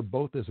pioneer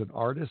both as an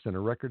artist and a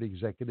record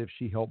executive,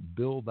 she helped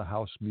build the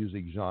house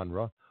music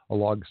genre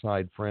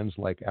alongside friends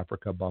like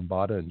Afrika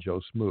Bambaataa and Joe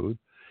Smooth.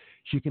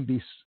 It can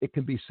be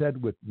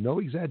said with no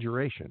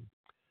exaggeration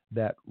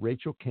that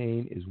Rachael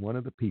Cain is one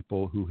of the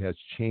people who has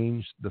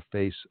changed the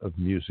face of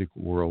music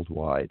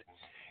worldwide.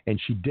 And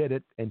she did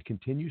it and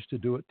continues to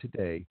do it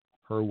today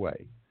her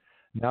way.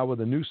 Now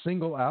with a new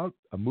single out,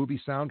 a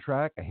movie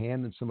soundtrack, a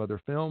hand in some other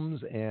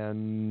films,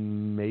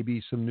 and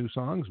maybe some new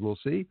songs, we'll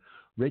see.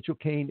 Rachael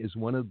Cain is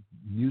one of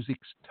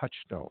music's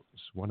touchstones,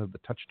 one of the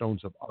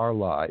touchstones of our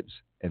lives,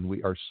 and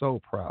we are so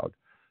proud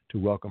to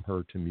welcome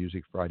her to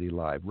Music Friday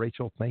Live.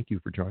 Rachael, thank you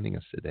for joining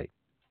us today.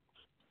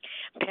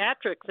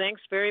 Patrick,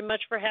 thanks very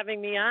much for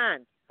having me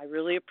on. I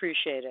really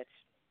appreciate it.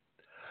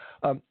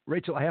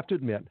 Rachael, I have to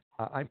admit,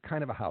 I'm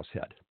kind of a house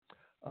head.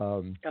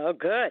 Oh,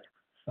 good.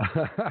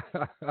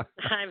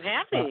 I'm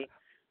happy.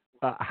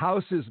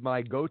 House is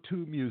my go-to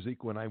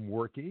music when I'm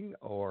working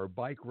or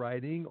bike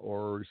riding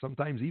or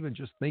sometimes even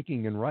just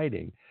thinking and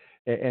writing.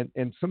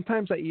 And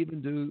sometimes I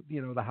even do,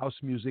 the house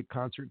music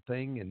concert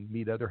thing and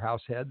meet other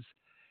house heads.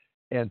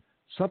 And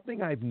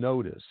something I've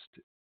noticed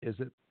is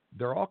that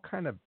they're all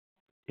kind of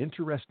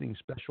interesting,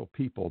 special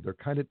people. They're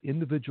kind of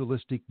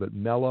individualistic but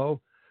mellow.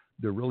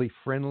 They're really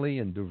friendly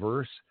and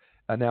diverse.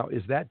 Now,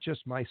 is that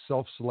just my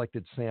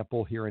self-selected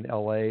sample here in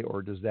LA,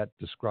 or does that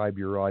describe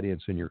your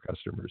audience and your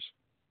customers?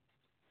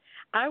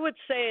 I would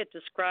say it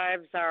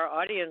describes our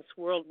audience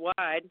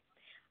worldwide.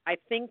 I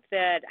think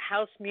that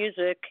house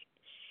music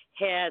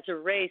has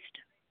erased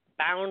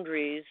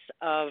boundaries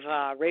of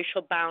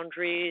racial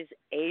boundaries,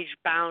 age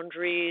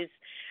boundaries,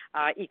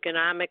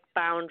 economic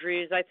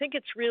boundaries. I think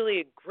it's really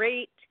a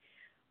great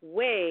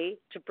way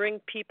to bring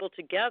people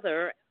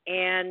together,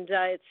 and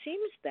it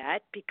seems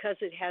that because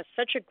it has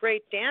such a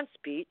great dance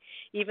beat,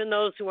 even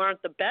those who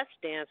aren't the best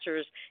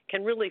dancers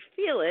can really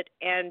feel it,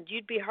 and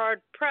you'd be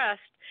hard-pressed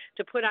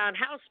to put on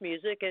house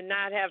music and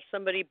not have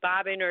somebody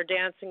bobbing or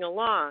dancing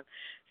along.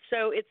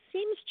 So it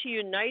seems to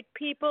unite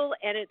people,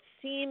 and it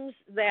seems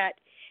that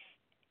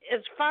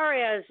as far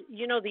as,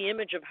 the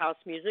image of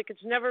house music,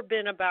 it's never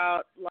been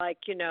about,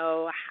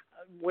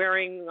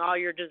 wearing all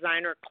your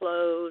designer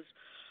clothes,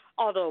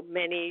 although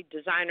many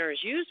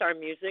designers use our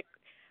music,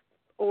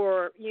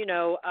 or,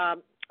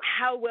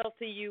 how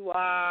wealthy you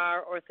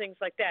are, or things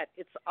like that.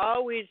 It's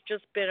always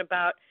just been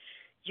about,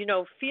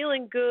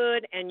 feeling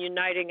good and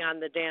uniting on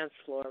the dance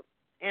floor.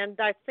 And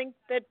I think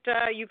that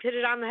you've hit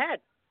it on the head.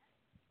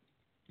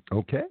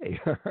 Okay.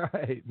 All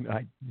right.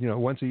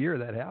 Once a year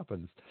that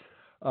happens.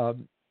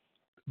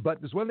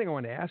 But there's one thing I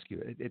want to ask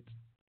you.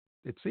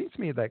 It seems to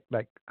me that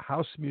like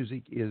house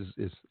music is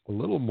a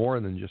little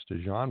more than just a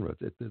genre.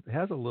 It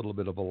has a little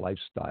bit of a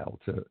lifestyle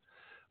to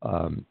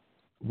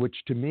which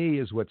to me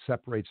is what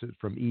separates it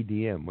from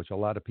EDM, which a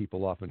lot of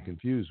people often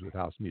confuse with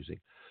house music.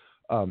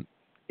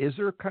 Is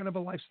there kind of a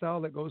lifestyle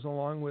that goes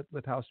along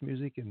with house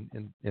music,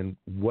 and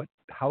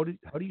how do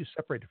you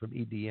separate it from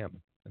EDM?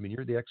 I mean,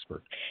 you're the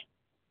expert.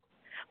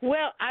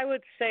 Well, I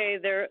would say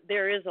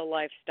there is a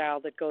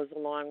lifestyle that goes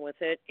along with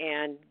it,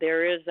 and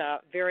there is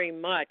very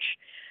much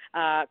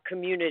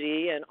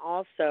community, and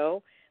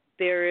also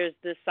there is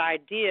this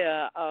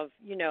idea of,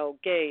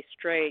 gay,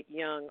 straight,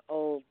 young,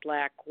 old,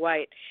 black,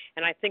 white,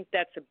 and I think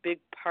that's a big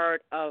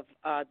part of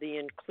the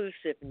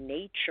inclusive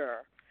nature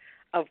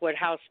of what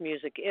house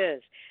music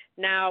is.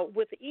 Now,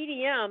 with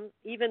EDM,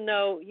 even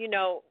though,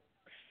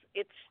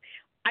 it's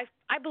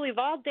I believe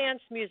all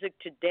dance music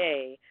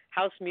today,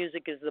 house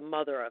music is the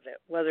mother of it,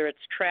 whether it's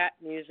trap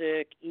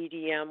music,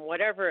 EDM,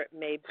 whatever it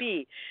may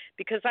be,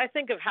 because I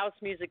think of house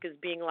music as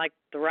being like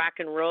the rock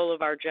and roll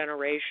of our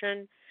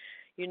generation,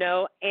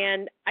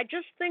 and I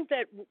just think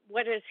that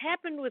what has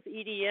happened with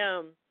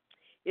EDM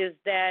is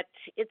that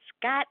it's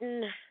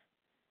gotten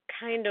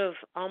kind of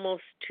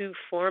almost too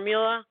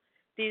formula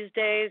these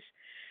days,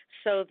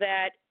 so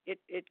that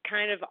it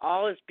kind of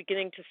all is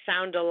beginning to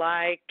sound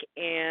alike,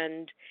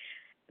 and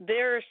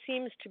there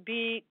seems to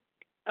be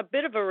a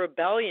bit of a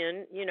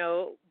rebellion,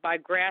 by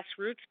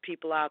grassroots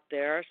people out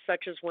there,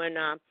 such as when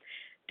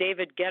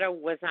David Guetta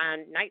was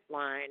on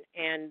Nightline,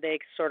 and they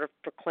sort of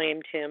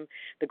proclaimed him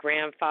the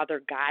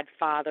grandfather,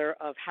 godfather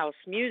of house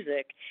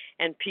music,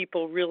 and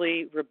people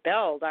really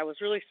rebelled. I was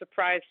really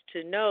surprised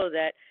to know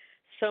that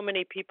so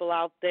many people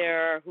out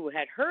there who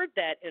had heard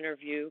that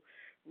interview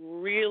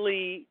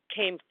really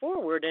came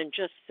forward and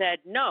just said,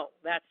 no,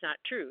 that's not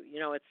true.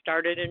 It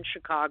started in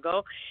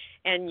Chicago.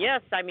 And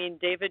yes,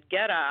 David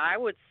Guetta, I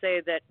would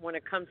say that when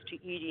it comes to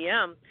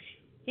EDM,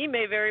 he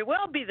may very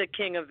well be the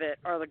king of it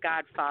or the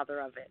godfather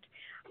of it.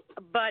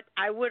 But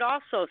I would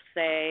also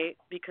say,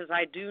 because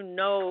I do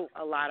know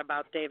a lot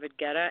about David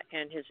Guetta,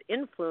 and his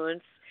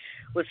influence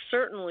was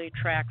certainly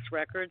Trax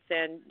Records,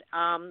 and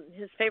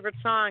his favorite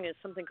song is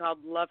something called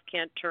Love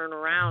Can't Turn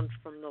Around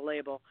from the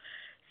label.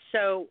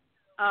 So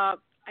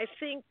I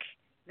think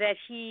that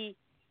he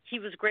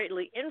was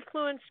greatly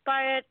influenced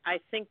by it. I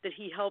think that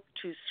he helped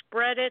to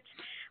spread it.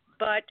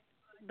 But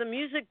the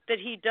music that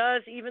he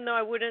does, even though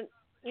I wouldn't,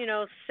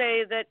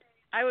 say that,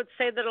 I would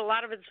say that a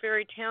lot of it's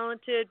very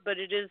talented, but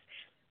it is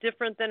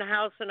different than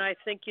house. And I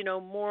think,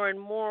 more and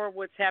more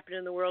what's happened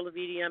in the world of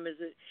EDM is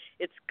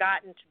it's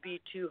gotten to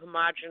be too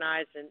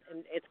homogenized,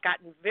 and it's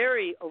gotten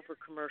very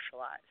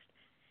over-commercialized.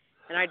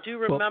 And I do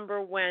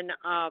remember when,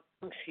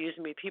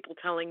 people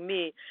telling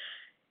me,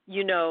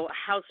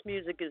 house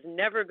music is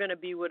never going to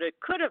be what it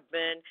could have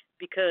been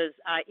because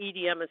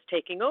EDM is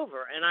taking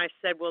over. And I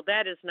said, well,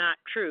 that is not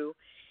true.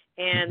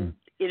 And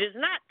it is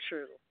not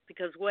true,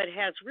 because what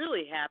has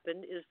really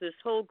happened is this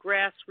whole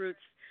grassroots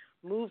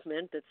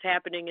movement that's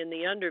happening in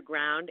the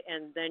underground,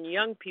 and then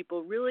young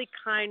people really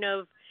kind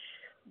of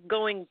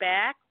going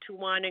back to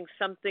wanting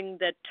something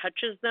that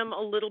touches them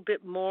a little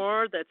bit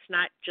more, that's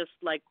not just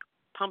like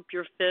pump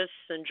your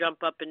fists and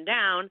jump up and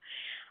down.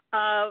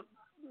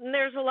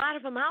 There's a lot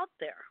of them out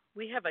there.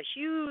 We have a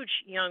huge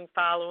young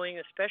following,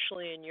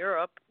 especially in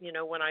Europe,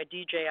 when I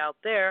DJ out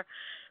there.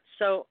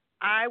 So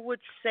I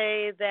would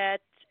say that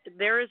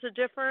there is a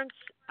difference.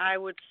 I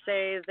would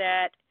say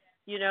that,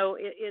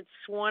 it's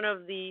one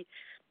of the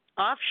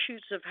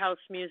offshoots of house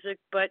music,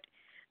 but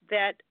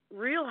that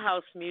real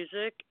house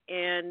music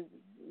and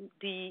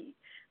the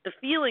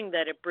feeling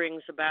that it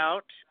brings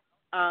about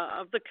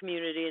of the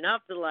community and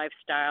of the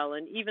lifestyle,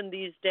 and even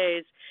these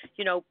days,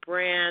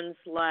 brands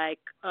like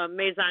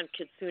Maison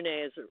Kitsune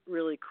is a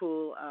really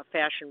cool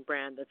fashion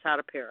brand that's out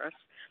of Paris,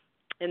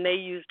 and they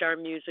used our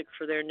music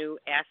for their new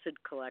Acid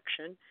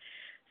collection.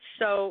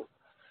 So,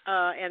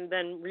 and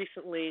then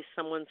recently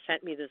someone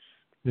sent me this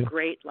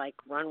great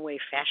runway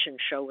fashion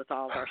show with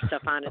all of our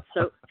stuff on it.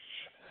 So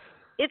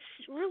it's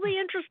really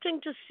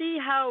interesting to see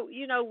how,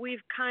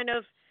 we've kind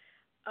of,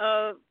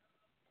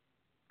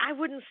 I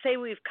wouldn't say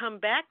we've come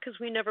back because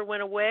we never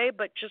went away,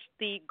 but just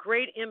the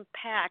great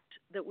impact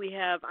that we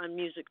have on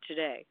music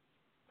today.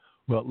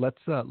 Well, let's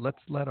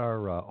let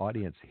our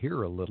audience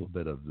hear a little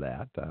bit of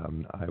that.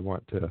 I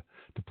want to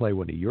play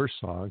one of your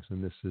songs,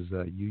 and this is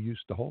You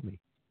Used to Hold Me.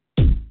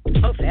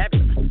 Oh,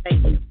 fabulous.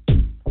 Thank you.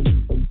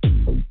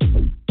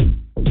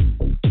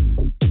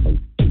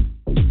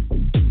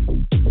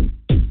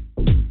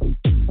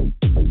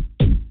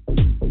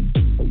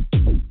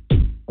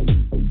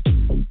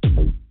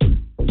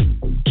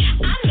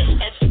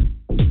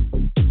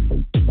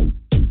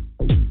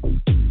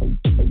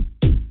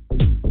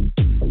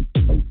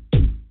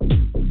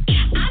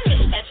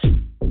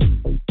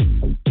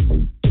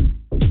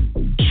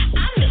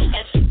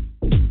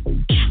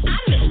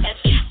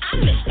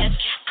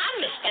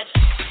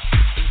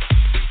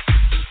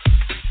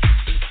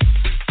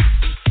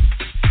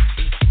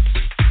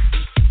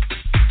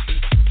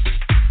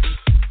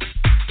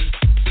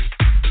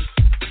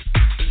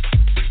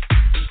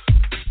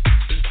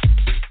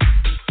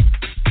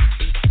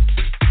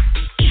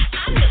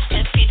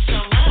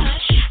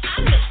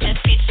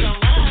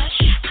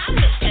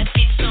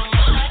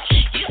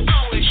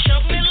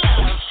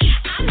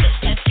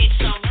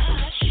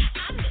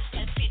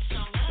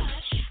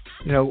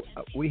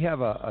 We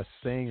have a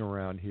saying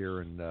around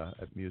here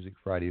at Music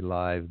Friday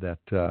Live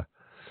that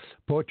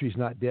poetry's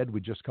not dead. We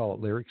just call it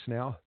lyrics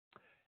now.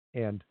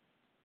 And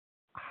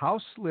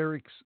house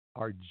lyrics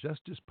are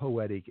just as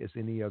poetic as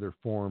any other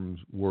form's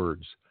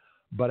words,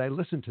 but I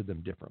listen to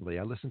them differently.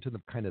 I listen to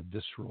them kind of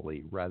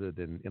viscerally rather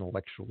than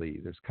intellectually.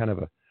 There's kind of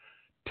a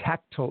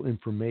tactile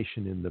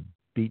information in the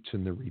beats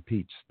and the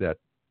repeats that,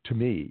 to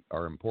me,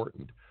 are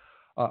important.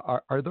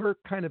 Are there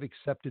kind of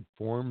accepted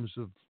forms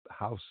of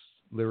house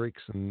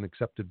lyrics and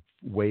accepted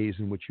ways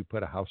in which you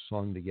put a house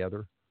song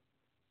together?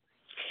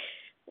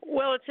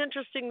 Well, it's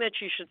interesting that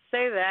you should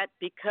say that,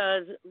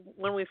 because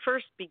when we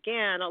first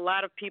began, a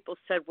lot of people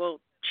said, well,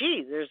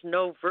 gee, there's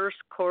no verse,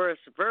 chorus,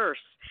 verse.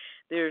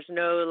 There's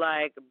no,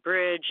 like,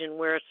 bridge and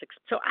where it's...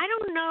 So I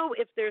don't know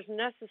if there's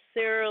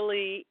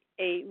necessarily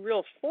a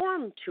real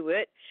form to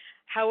it.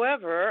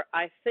 However,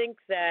 I think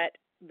that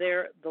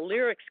the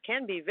lyrics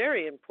can be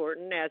very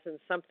important, as in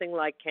something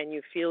like Can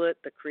You Feel It,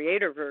 the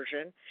Creator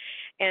version,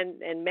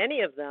 and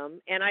many of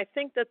them. And I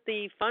think that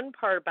the fun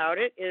part about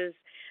it is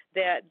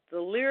that the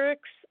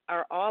lyrics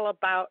are all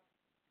about,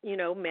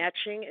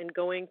 matching and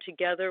going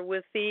together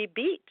with the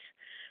beat.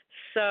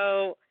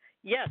 So,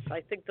 yes,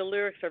 I think the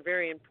lyrics are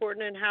very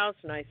important in house,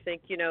 and I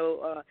think,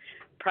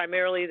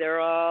 primarily they're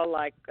all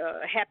like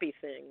happy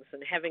things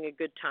and having a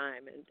good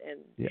time.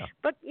 Yeah.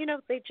 But,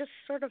 they just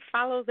sort of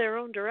follow their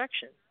own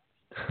direction.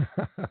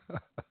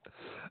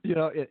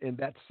 In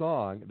that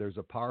song, there's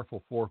a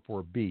powerful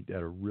 4/4 beat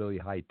at a really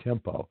high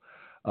tempo,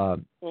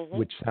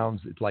 which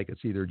sounds like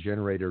it's either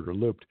generated or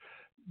looped.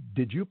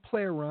 Did you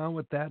play around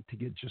with that to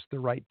get just the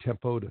right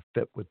tempo to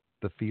fit with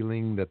the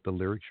feeling that the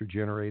lyrics are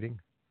generating?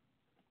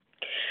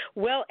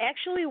 Well,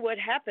 actually what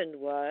happened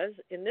was,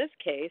 in this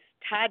case,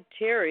 Todd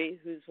Terry,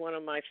 who's one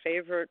of my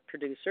favorite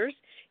producers,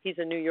 he's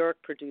a New York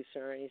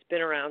producer, and he's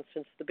been around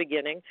since the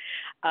beginning.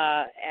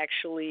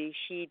 Actually,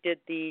 he did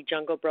the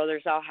Jungle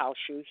Brothers I'll House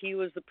You. He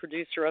was the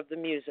producer of the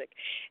music.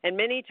 And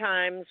many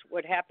times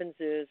what happens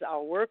is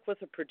I'll work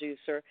with a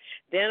producer,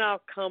 then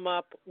I'll come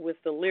up with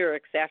the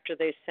lyrics after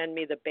they send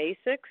me the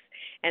basics,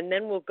 and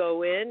then we'll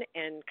go in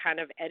and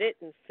kind of edit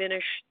and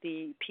finish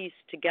the piece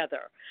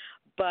together.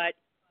 But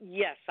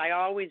yes, I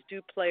always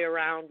do play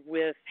around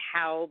with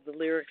how the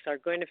lyrics are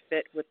going to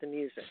fit with the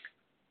music.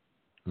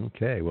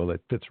 Okay, well,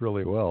 it fits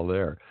really well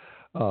there.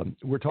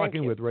 We're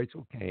talking with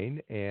Rachael Cain,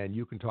 and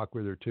you can talk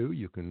with her too.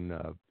 You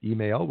can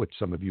email, which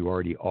some of you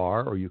already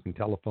are, or you can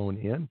telephone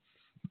in.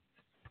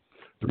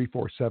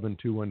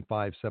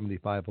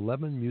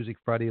 347-215-7511,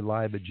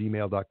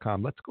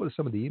 musicfridaylive@gmail.com. Let's go to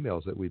some of the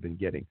emails that we've been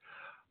getting.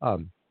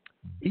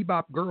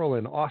 Bebop Girl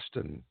in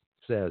Austin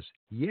says,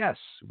 yes,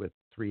 with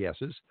 3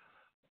 S's.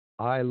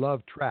 I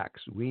love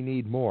Trax. We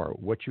need more.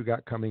 What you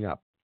got coming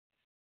up?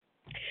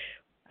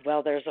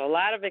 Well, there's a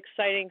lot of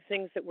exciting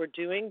things that we're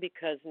doing,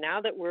 because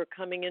now that we're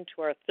coming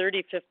into our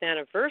 35th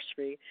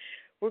anniversary,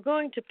 we're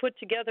going to put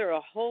together a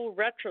whole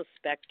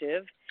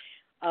retrospective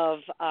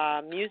of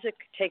music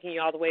taking you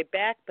all the way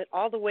back, but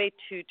all the way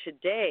to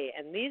today.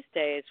 And these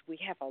days, we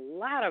have a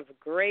lot of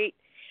great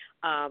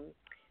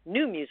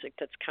new music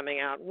that's coming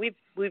out.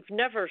 We've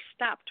never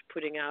stopped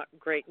putting out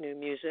great new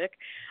music.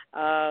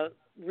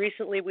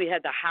 Recently, we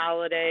had the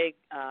holiday.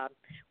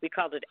 We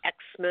called it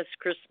Xmas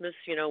Christmas,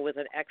 with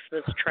an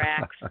Xmas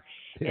tracks,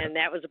 and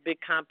that was a big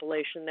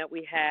compilation that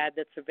we had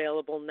that's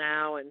available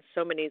now. And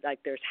so many,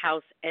 like there's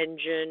House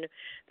Engine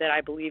that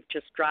I believe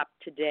just dropped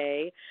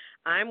today.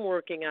 I'm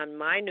working on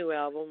my new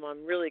album.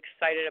 I'm really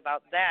excited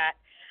about that.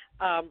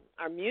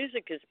 Our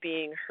music is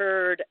being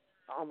heard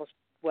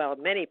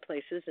many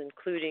places,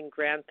 including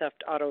Grand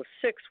Theft Auto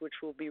 6,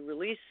 which will be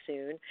released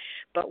soon.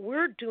 But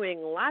we're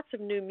doing lots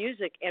of new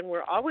music, and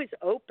we're always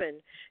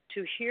open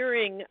to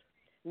hearing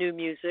new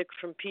music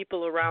from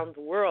people around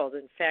the world.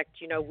 In fact,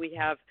 we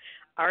have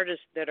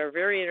artists that are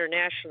very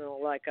international,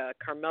 like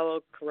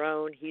Carmelo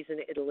Carone. He's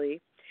in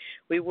Italy.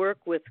 We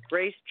work with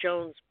Grace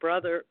Jones'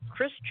 brother,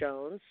 Chris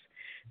Jones,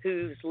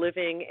 who's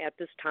living at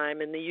this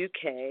time in the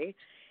UK.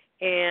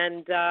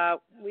 And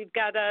we've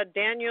got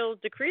Daniel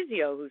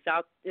DeCrizio, who's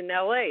out in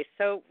L.A.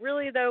 So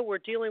really, though, we're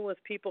dealing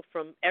with people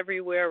from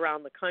everywhere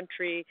around the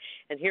country.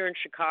 And here in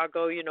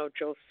Chicago,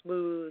 Joe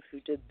Smooth,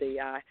 who did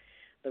the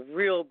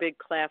real big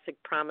classic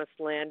Promised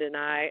Land, and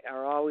I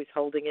are always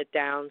holding it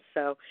down.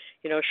 So,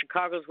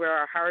 Chicago's where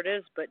our heart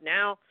is. But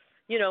now,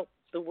 the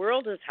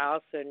world is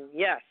house, and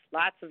yes,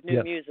 lots of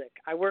new music.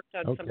 I worked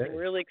on something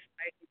really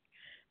exciting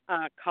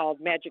called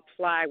Magic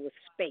Fly with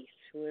Space,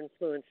 who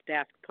influenced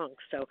Daft Punk.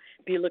 So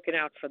be looking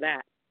out for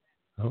that.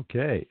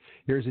 Okay.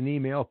 Here's an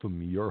email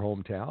from your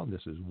hometown.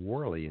 This is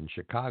Worley in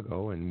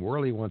Chicago, and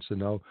Worley wants to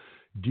know,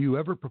 do you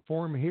ever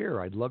perform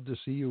here? I'd love to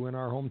see you in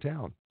our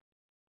hometown.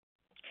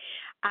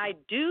 I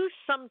do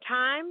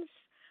sometimes.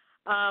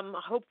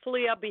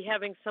 Hopefully I'll be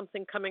having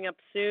something coming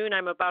up soon.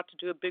 I'm about to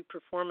do a big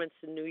performance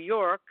in New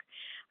York.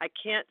 I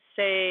can't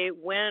say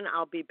when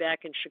I'll be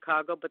back in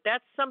Chicago, but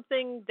that's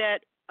something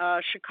that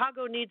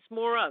Chicago needs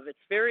more of.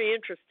 It's very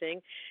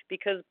interesting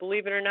because,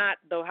 believe it or not,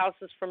 though house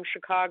is from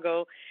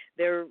Chicago,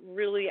 there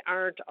really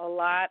aren't a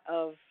lot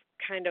of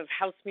kind of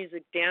house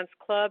music dance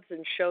clubs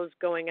and shows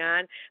going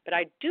on. But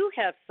I do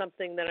have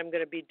something that I'm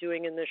going to be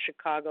doing in the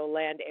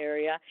Chicagoland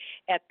area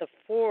at the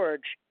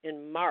Forge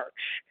in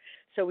March.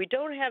 So we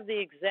don't have the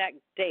exact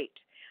date,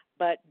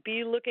 but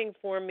be looking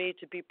for me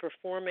to be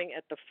performing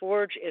at the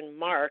Forge in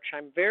March.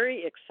 I'm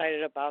very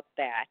excited about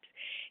that.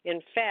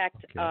 In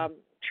fact,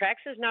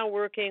 Trax is now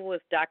working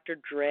with Dr.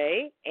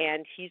 Dre,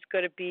 and he's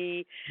going to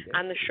be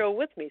on the show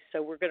with me.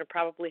 So we're going to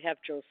probably have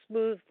Joe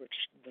Smooth, which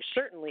we're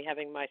certainly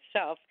having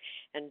myself,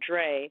 and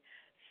Dre.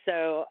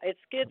 So it's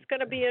going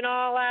to be an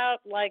all-out,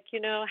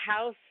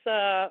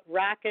 house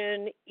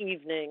rockin'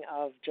 evening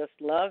of just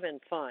love and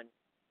fun.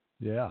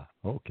 Yeah,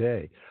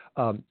 okay.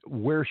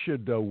 Where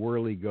should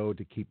Worley go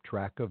to keep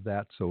track of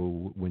that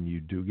so when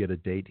you do get a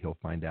date, he'll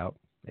find out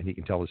and he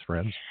can tell his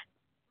friends?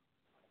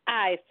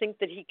 I think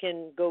that he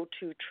can go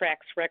to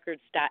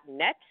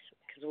traxrecords.net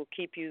because we'll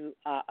keep you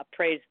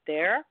appraised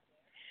there.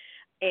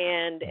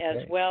 And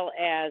as well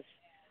as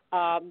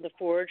the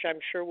Forge, I'm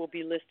sure we'll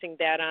be listing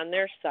that on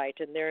their site.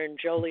 And they're in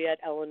Joliet,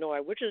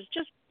 Illinois, which is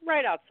just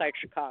right outside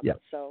Chicago. Yeah.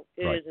 So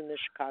it is in the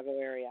Chicago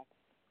area.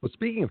 Well,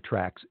 speaking of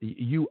Trax,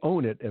 you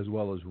own it as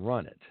well as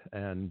run it,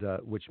 and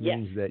which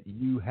means that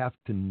you have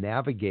to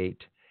navigate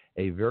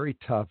a very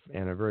tough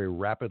and a very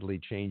rapidly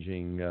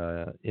changing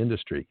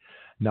industry.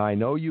 Now, I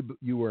know you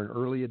were an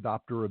early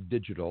adopter of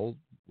digital,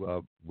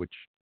 which,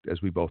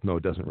 as we both know,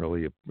 doesn't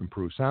really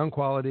improve sound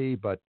quality,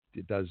 but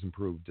it does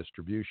improve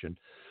distribution.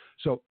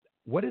 So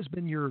what has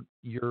been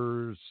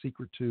your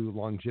secret to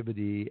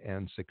longevity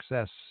and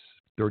success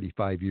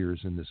 35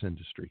 years in this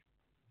industry?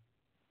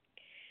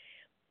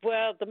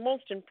 Well, the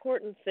most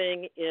important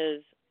thing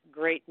is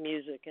great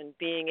music and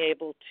being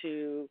able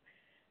to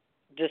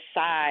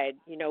decide,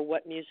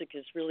 what music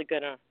is really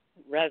going to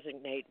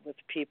resonate with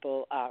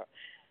people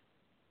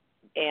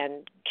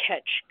and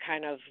catch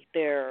kind of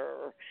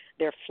their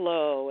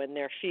flow and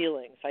their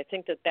feelings. I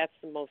think that that's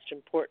the most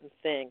important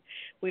thing.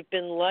 We've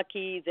been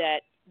lucky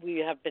that we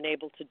have been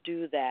able to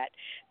do that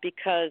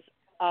because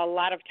a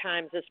lot of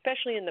times,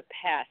 especially in the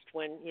past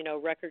when,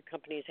 record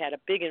companies had a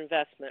big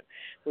investment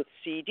with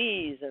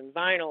CDs and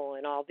vinyl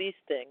and all these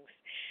things,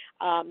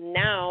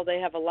 now they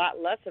have a lot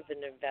less of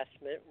an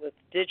investment with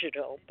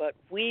digital, but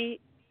we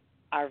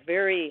are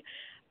very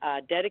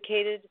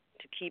dedicated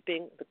to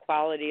keeping the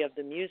quality of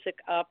the music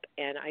up,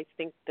 and I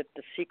think that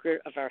the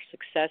secret of our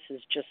success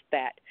is just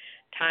that,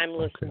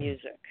 timeless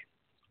music.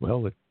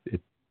 Well,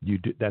 you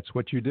do, that's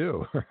what you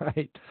do,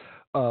 right?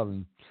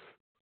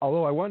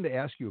 Although I wanted to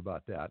ask you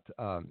about that,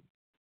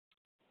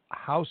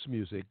 house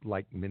music,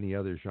 like many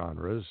other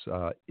genres,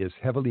 is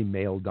heavily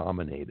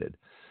male-dominated.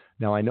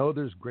 Now, I know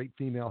there's great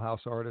female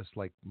house artists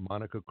like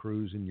Monica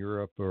Cruz in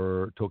Europe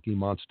or Toki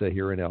Monsta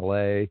here in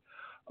L.A.,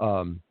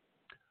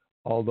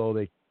 although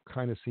they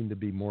kind of seem to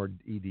be more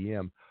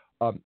EDM.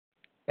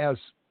 As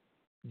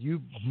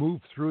you've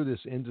moved through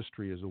this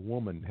industry as a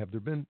woman, have there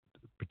been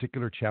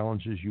particular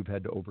challenges you've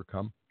had to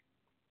overcome?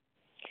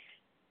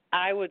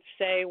 I would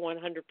say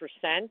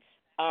 100%.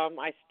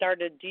 I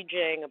started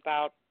DJing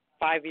about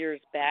 5 years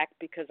back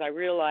because I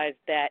realized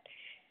that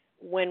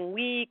when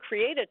we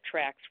created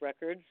Trax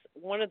Records,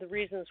 one of the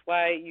reasons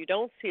why you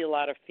don't see a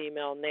lot of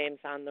female names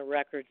on the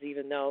records,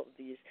 even though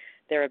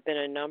there have been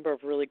a number of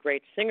really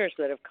great singers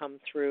that have come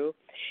through,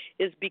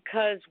 is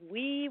because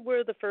we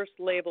were the first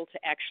label to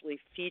actually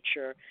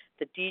feature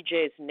the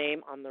DJ's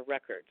name on the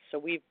record. So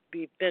we've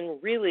been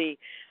really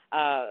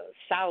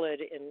solid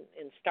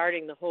in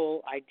starting the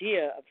whole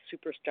idea of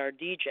superstar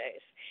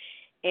DJs.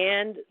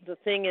 And the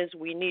thing is,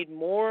 we need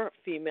more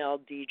female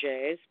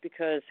DJs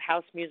because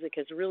house music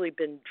has really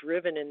been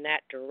driven in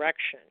that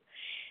direction.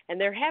 And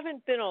there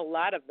haven't been a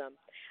lot of them.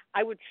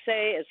 I would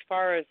say as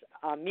far as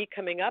me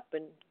coming up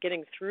and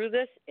getting through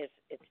this, it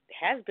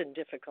has been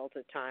difficult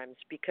at times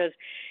because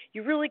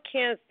you really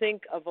can't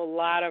think of a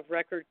lot of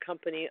record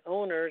company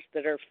owners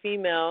that are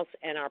females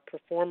and are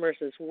performers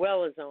as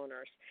well as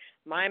owners.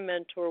 My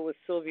mentor was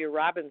Sylvia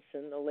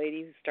Robinson, the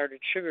lady who started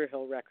Sugar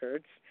Hill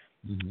Records.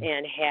 Mm-hmm.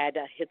 And had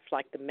hits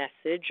like The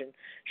Message and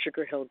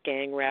Sugar Hill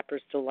Gang,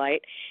 Rapper's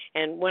Delight.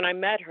 And when I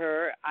met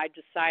her, I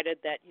decided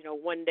that,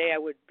 one day I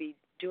would be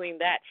doing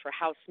that for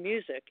house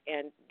music.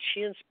 And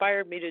she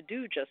inspired me to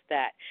do just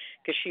that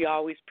because she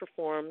always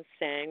performed,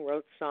 sang,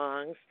 wrote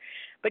songs.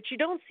 But you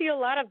don't see a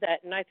lot of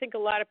that. And I think a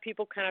lot of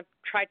people kind of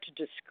tried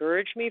to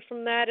discourage me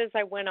from that as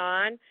I went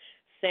on,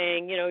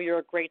 saying, you're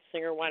a great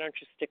singer. Why don't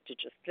you stick to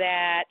just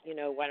that?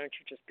 Why don't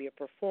you just be a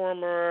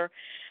performer?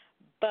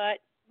 But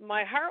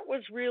my heart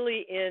was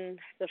really in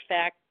the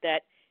fact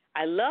that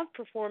I loved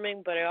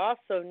performing, but I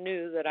also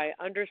knew that I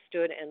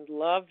understood and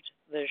loved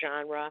the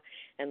genre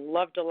and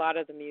loved a lot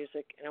of the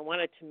music, and I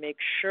wanted to make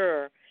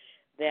sure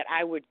that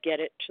I would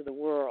get it to the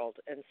world.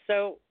 And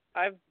so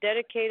I've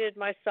dedicated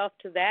myself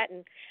to that,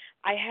 and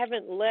I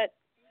haven't let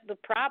the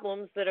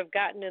problems that have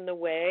gotten in the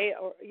way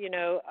or,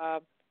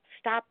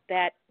 stop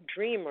that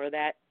dream or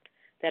that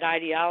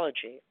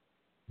ideology.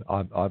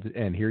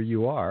 And here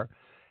you are.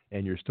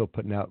 And you're still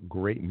putting out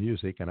great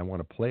music, and I want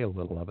to play a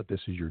little of it.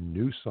 This is your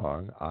new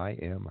song, I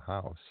Am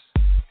House.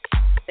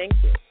 Thank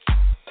you.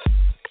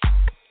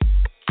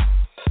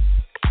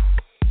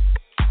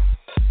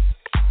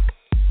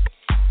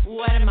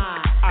 What am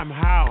I? I'm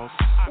house.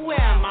 Where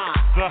am I?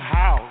 The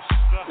house.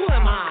 Who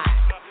am I?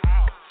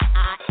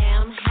 I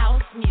am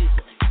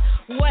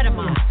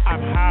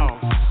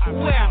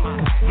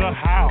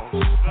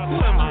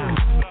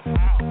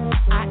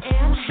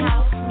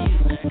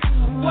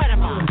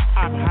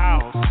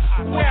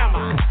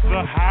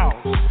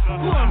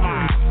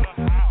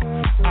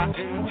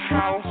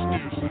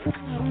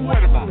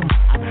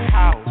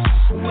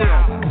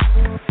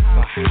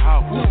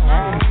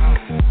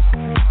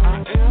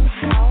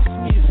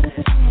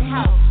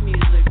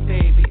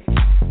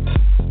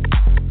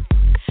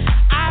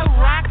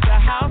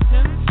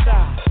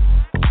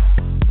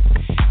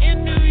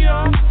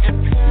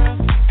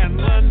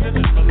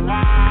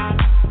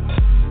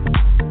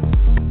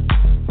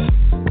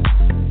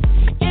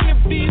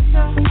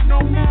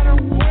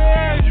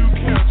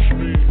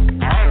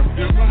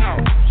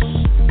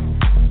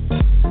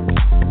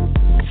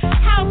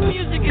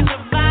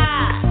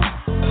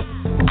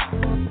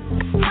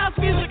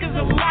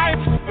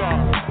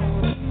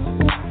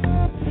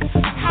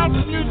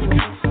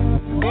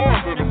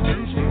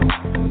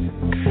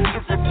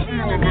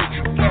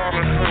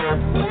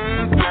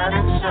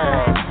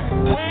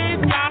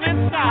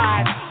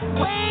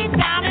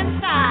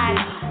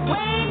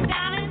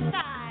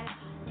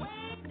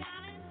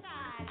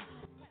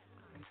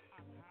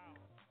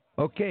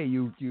Okay,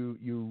 you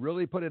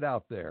really put it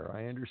out there.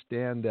 I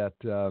understand that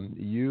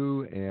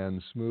you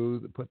and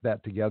Smooth put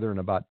that together in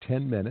about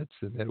 10 minutes,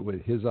 and it was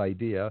his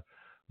idea.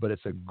 But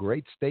it's a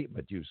great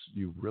statement.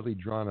 You've really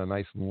drawn a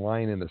nice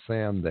line in the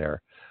sand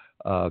there.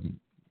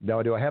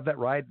 Now, do I have that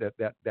right?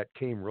 That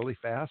came really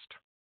fast?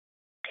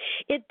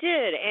 It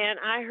did, and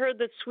I heard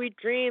that Sweet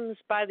Dreams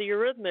by the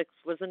Eurythmics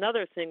was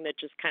another thing that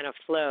just kind of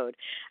flowed.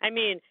 I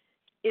mean,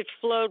 it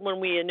flowed when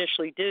we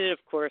initially did it.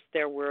 Of course,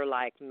 there were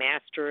like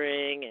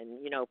mastering and,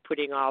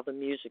 putting all the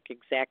music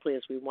exactly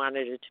as we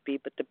wanted it to be.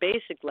 But the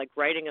basic like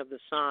writing of the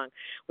song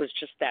was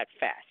just that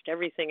fast.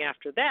 Everything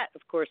after that,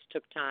 of course,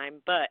 took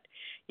time. But,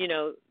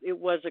 it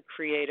was a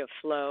creative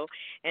flow.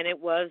 And it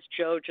was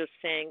Joe just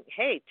saying,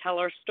 hey, tell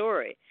our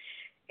story.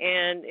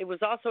 And it was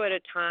also at a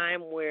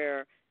time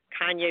where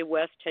Kayne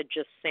West had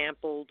just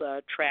sampled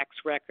Trax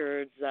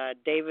Records.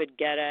 David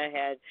Guetta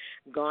had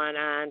gone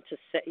on to,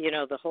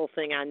 the whole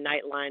thing on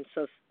Nightline.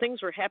 So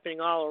things were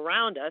happening all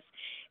around us,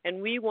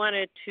 and we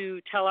wanted to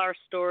tell our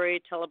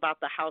story, tell about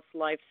the house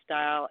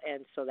lifestyle,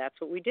 and so that's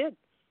what we did.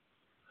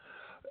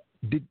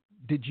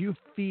 Did you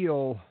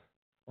feel,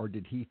 or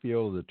did he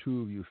feel, the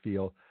two of you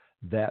feel,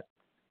 that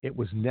it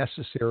was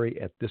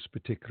necessary at this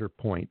particular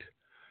point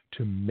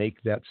to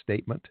make that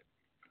statement?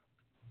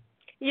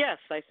 Yes,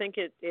 I think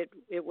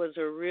it was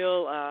a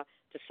real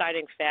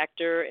deciding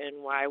factor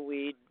in why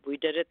we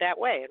did it that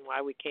way and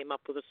why we came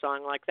up with a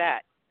song like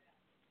that.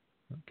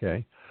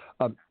 Okay.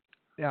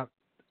 Now,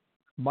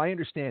 my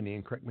understanding,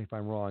 and correct me if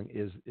I'm wrong,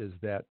 is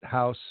that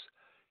house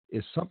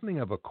is something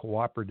of a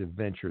cooperative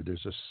venture.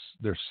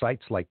 There's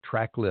sites like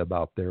TrackLib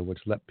out there which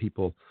let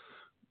people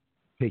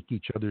take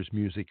each other's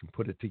music and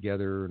put it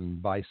together and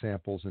buy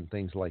samples and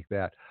things like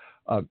that.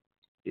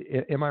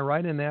 Am I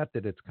right in that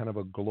it's kind of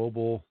a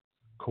global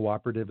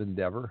cooperative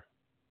endeavor?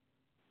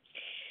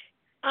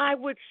 I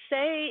would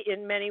say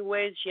in many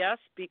ways, yes,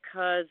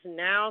 because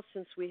now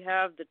since we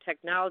have the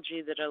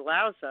technology that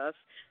allows us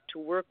to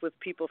work with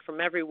people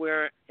from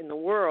everywhere in the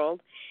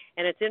world,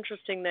 and it's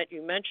interesting that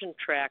you mentioned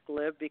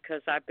TrackLib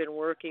because I've been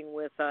working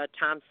with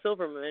Tom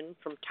Silverman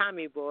from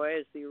Tommy Boy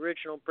as the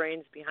original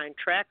brains behind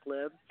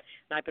TrackLib,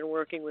 and I've been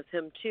working with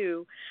him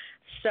too.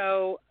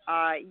 So,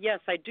 yes,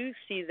 I do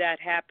see that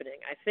happening.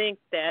 I think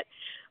that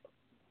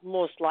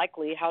most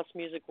likely house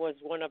music was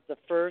one of the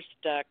first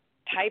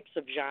types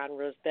of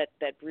genres that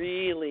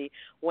really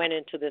went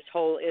into this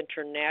whole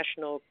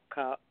international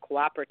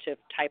cooperative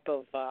type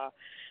of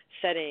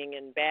setting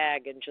and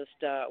bag and just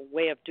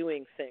way of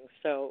doing things.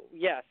 So,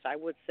 yes, I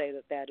would say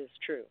that is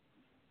true.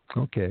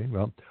 Okay,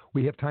 well,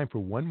 we have time for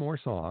one more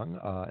song,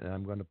 and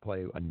I'm going to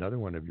play another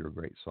one of your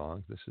great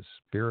songs. This is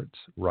Spirits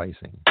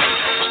Rising.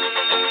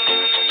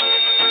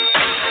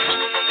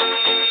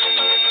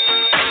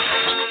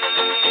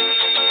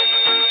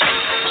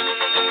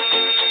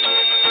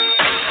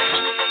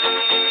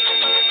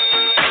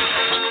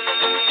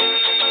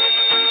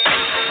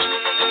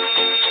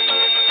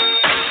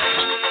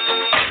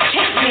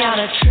 On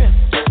a trip.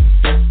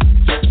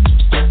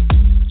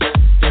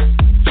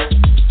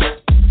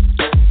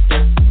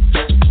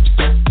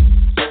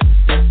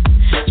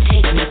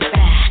 Take me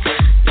back.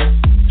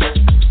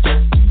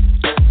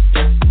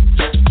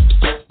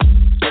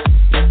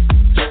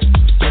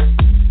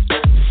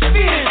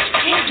 Spirits,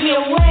 take me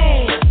away.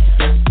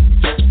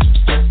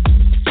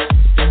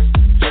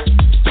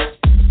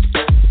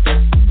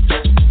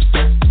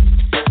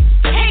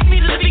 Take me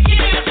to the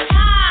beginning of time.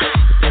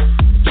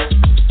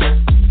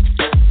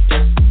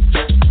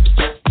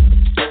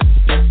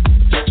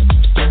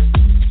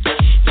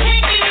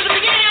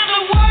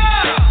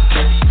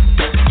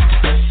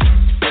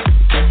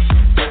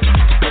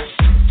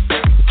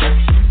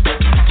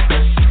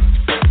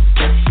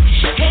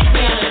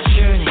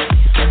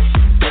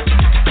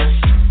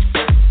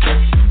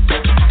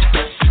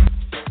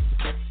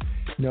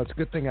 It's a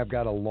good thing I've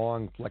got a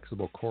long,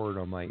 flexible cord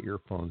on my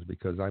earphones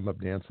because I'm up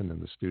dancing in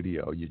the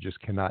studio. You just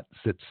cannot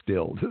sit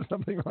still to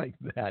something like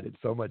that.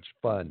 It's so much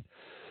fun.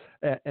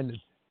 And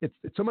it's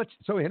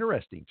so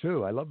interesting,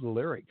 too. I love the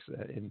lyrics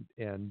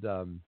and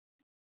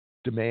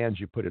demands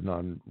you put it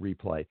on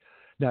replay.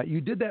 Now,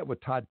 you did that with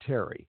Todd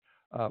Terry.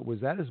 Was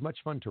that as much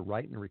fun to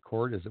write and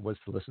record as it was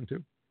to listen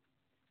to?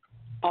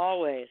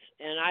 Always.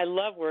 And I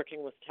love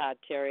working with Todd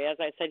Terry. As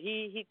I said,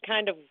 he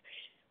kind of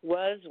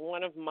was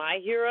one of my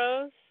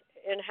heroes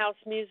in house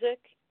music,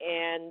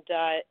 and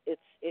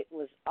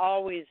it's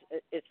always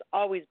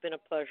been a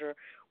pleasure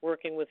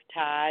working with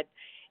Todd,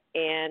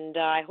 and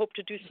I hope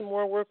to do some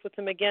more work with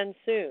him again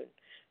soon.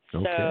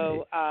 Okay.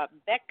 So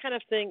that kind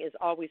of thing is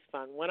always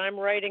fun. When I'm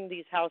writing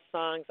these house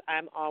songs,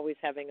 I'm always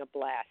having a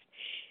blast.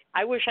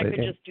 I wish I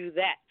could just do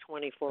that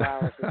 24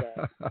 hours a day.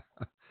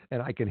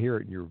 And I can hear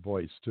it in your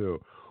voice, too.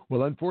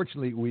 Well,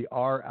 unfortunately, we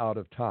are out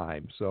of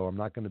time, so I'm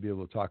not going to be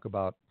able to talk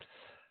about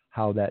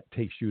how that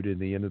takes you to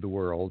the end of the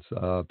world.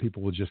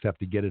 People will just have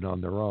to get it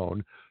on their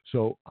own.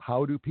 So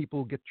how do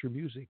people get your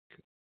music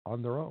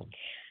on their own?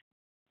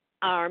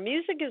 Our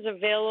music is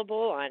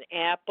available on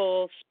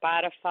Apple,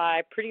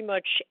 Spotify, pretty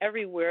much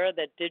everywhere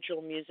that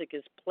digital music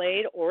is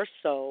played or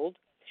sold.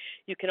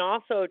 You can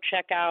also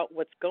check out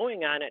what's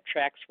going on at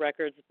Trax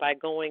Records by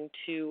going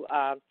to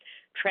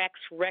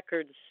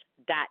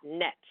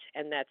traxrecords.net,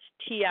 and that's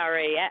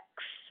TRAX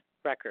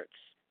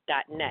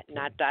Records.net,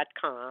 not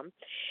 .com.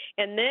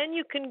 And then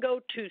you can go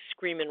to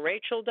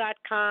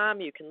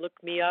screaminrachael.com. You can look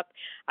me up.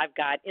 I've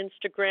got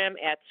Instagram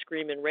at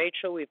Screamin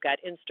Rachael. We've got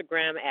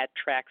Instagram at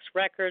Trax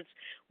Records.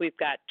 We've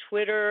got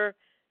Twitter,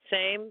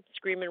 same,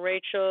 Screamin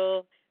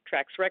Rachael,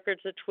 Trax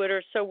Records at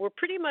Twitter. So we're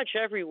pretty much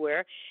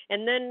everywhere.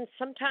 And then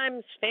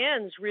sometimes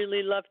fans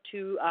really love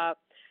to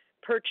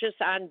purchase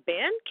on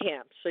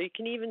Bandcamp. So you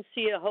can even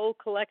see a whole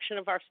collection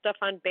of our stuff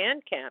on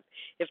Bandcamp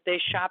if they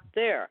shop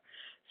there.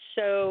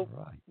 So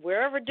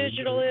wherever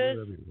digital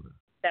is,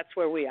 that's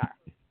where we are.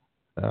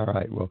 All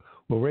right. Well,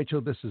 Rachael,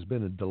 this has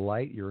been a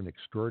delight. You're an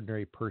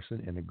extraordinary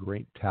person and a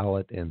great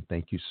talent, and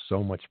thank you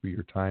so much for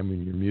your time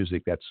and your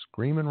music. That's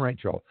Screamin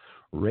Rachael,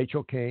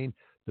 Rachael Cain.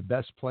 The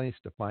best place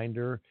to find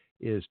her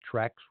is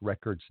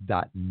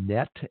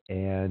traxrecords.net,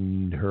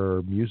 and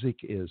her music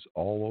is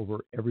all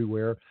over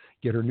everywhere.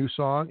 Get her new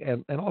song,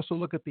 and also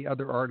look at the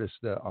other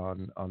artists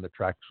on the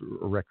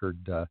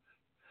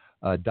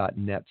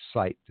traxrecord.net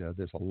site.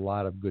 There's a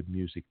lot of good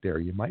music there.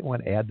 You might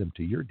want to add them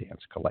to your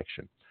dance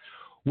collection.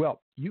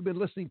 Well, you've been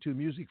listening to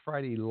Music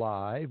Friday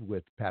Live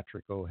with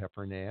Patrick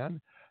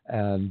O'Heffernan,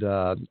 and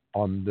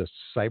on the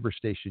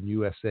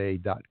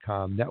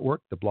cyberstationusa.com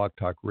network, the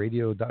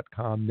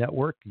blogtalkradio.com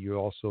network. You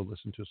also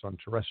listen to us on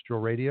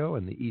terrestrial radio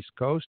in the East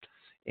Coast.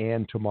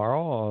 And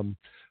tomorrow,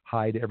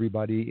 hi to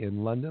everybody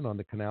in London on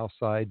the Canal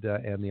Side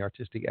and the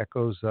Artistic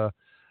Echoes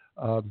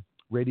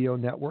radio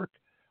network.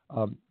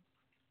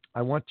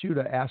 I want you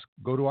to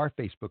go to our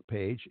Facebook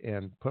page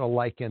and put a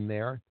like in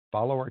there.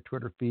 Follow our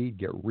Twitter feed,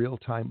 get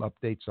real-time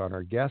updates on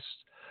our guests.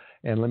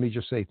 And let me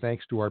just say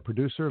thanks to our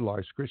producer,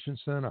 Lars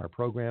Christensen, our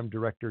program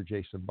director,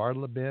 Jason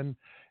Bartleben.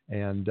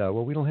 And,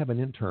 we don't have an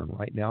intern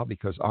right now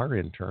because our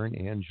intern,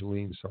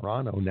 Angeline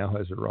Serrano, now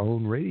has her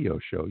own radio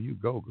show. You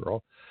go,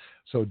 girl.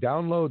 So you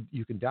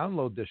can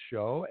download this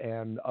show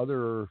and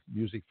other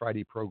Music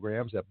Friday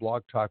programs at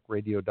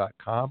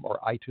blogtalkradio.com or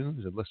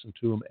iTunes and listen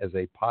to them as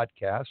a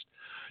podcast.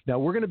 Now,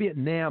 we're going to be at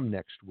NAMM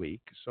next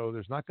week, so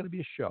there's not going to be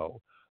a show,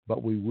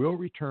 but we will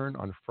return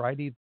on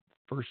Friday,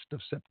 1st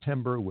of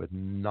September with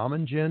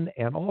Namanjin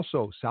and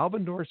also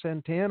Salvador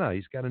Santana.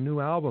 He's got a new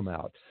album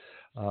out.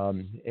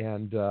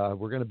 And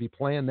we're going to be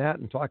playing that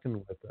and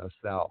talking with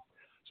Sal.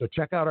 So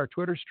check out our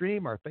Twitter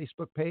stream, our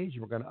Facebook page,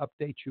 and we're going to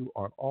update you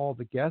on all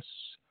the guests.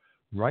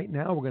 Right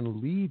now, we're going to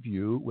leave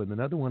you with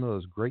another one of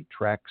those great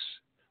tracks,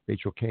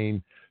 Rachael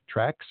Cain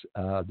tracks.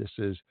 This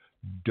is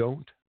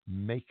Don't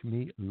Make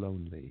Me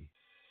Lonely.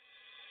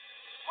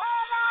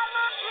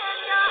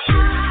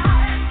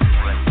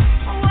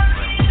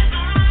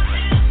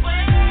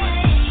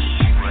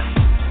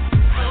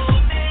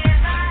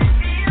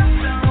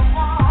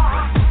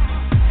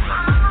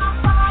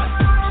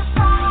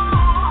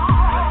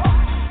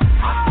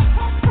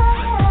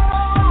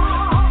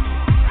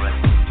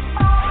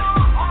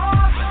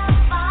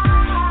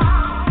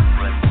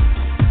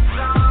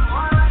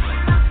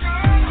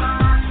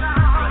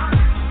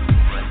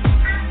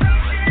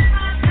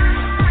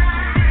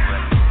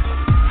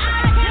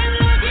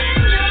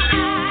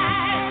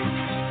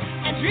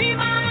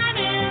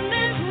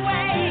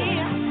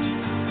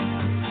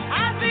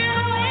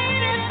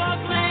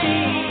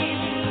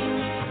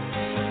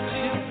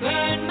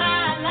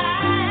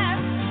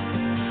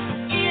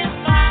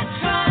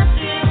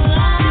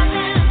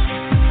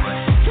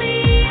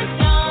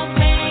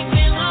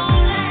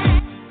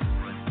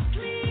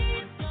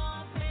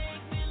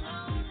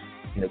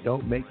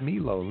 Don't Make Me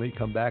Lonely.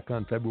 Come back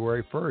on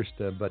February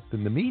 1st. But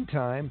in the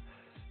meantime,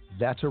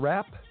 that's a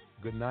wrap.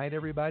 Good night,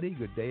 everybody.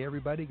 Good day,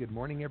 everybody. Good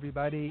morning,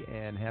 everybody.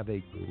 And have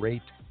a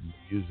great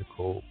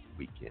musical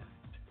weekend.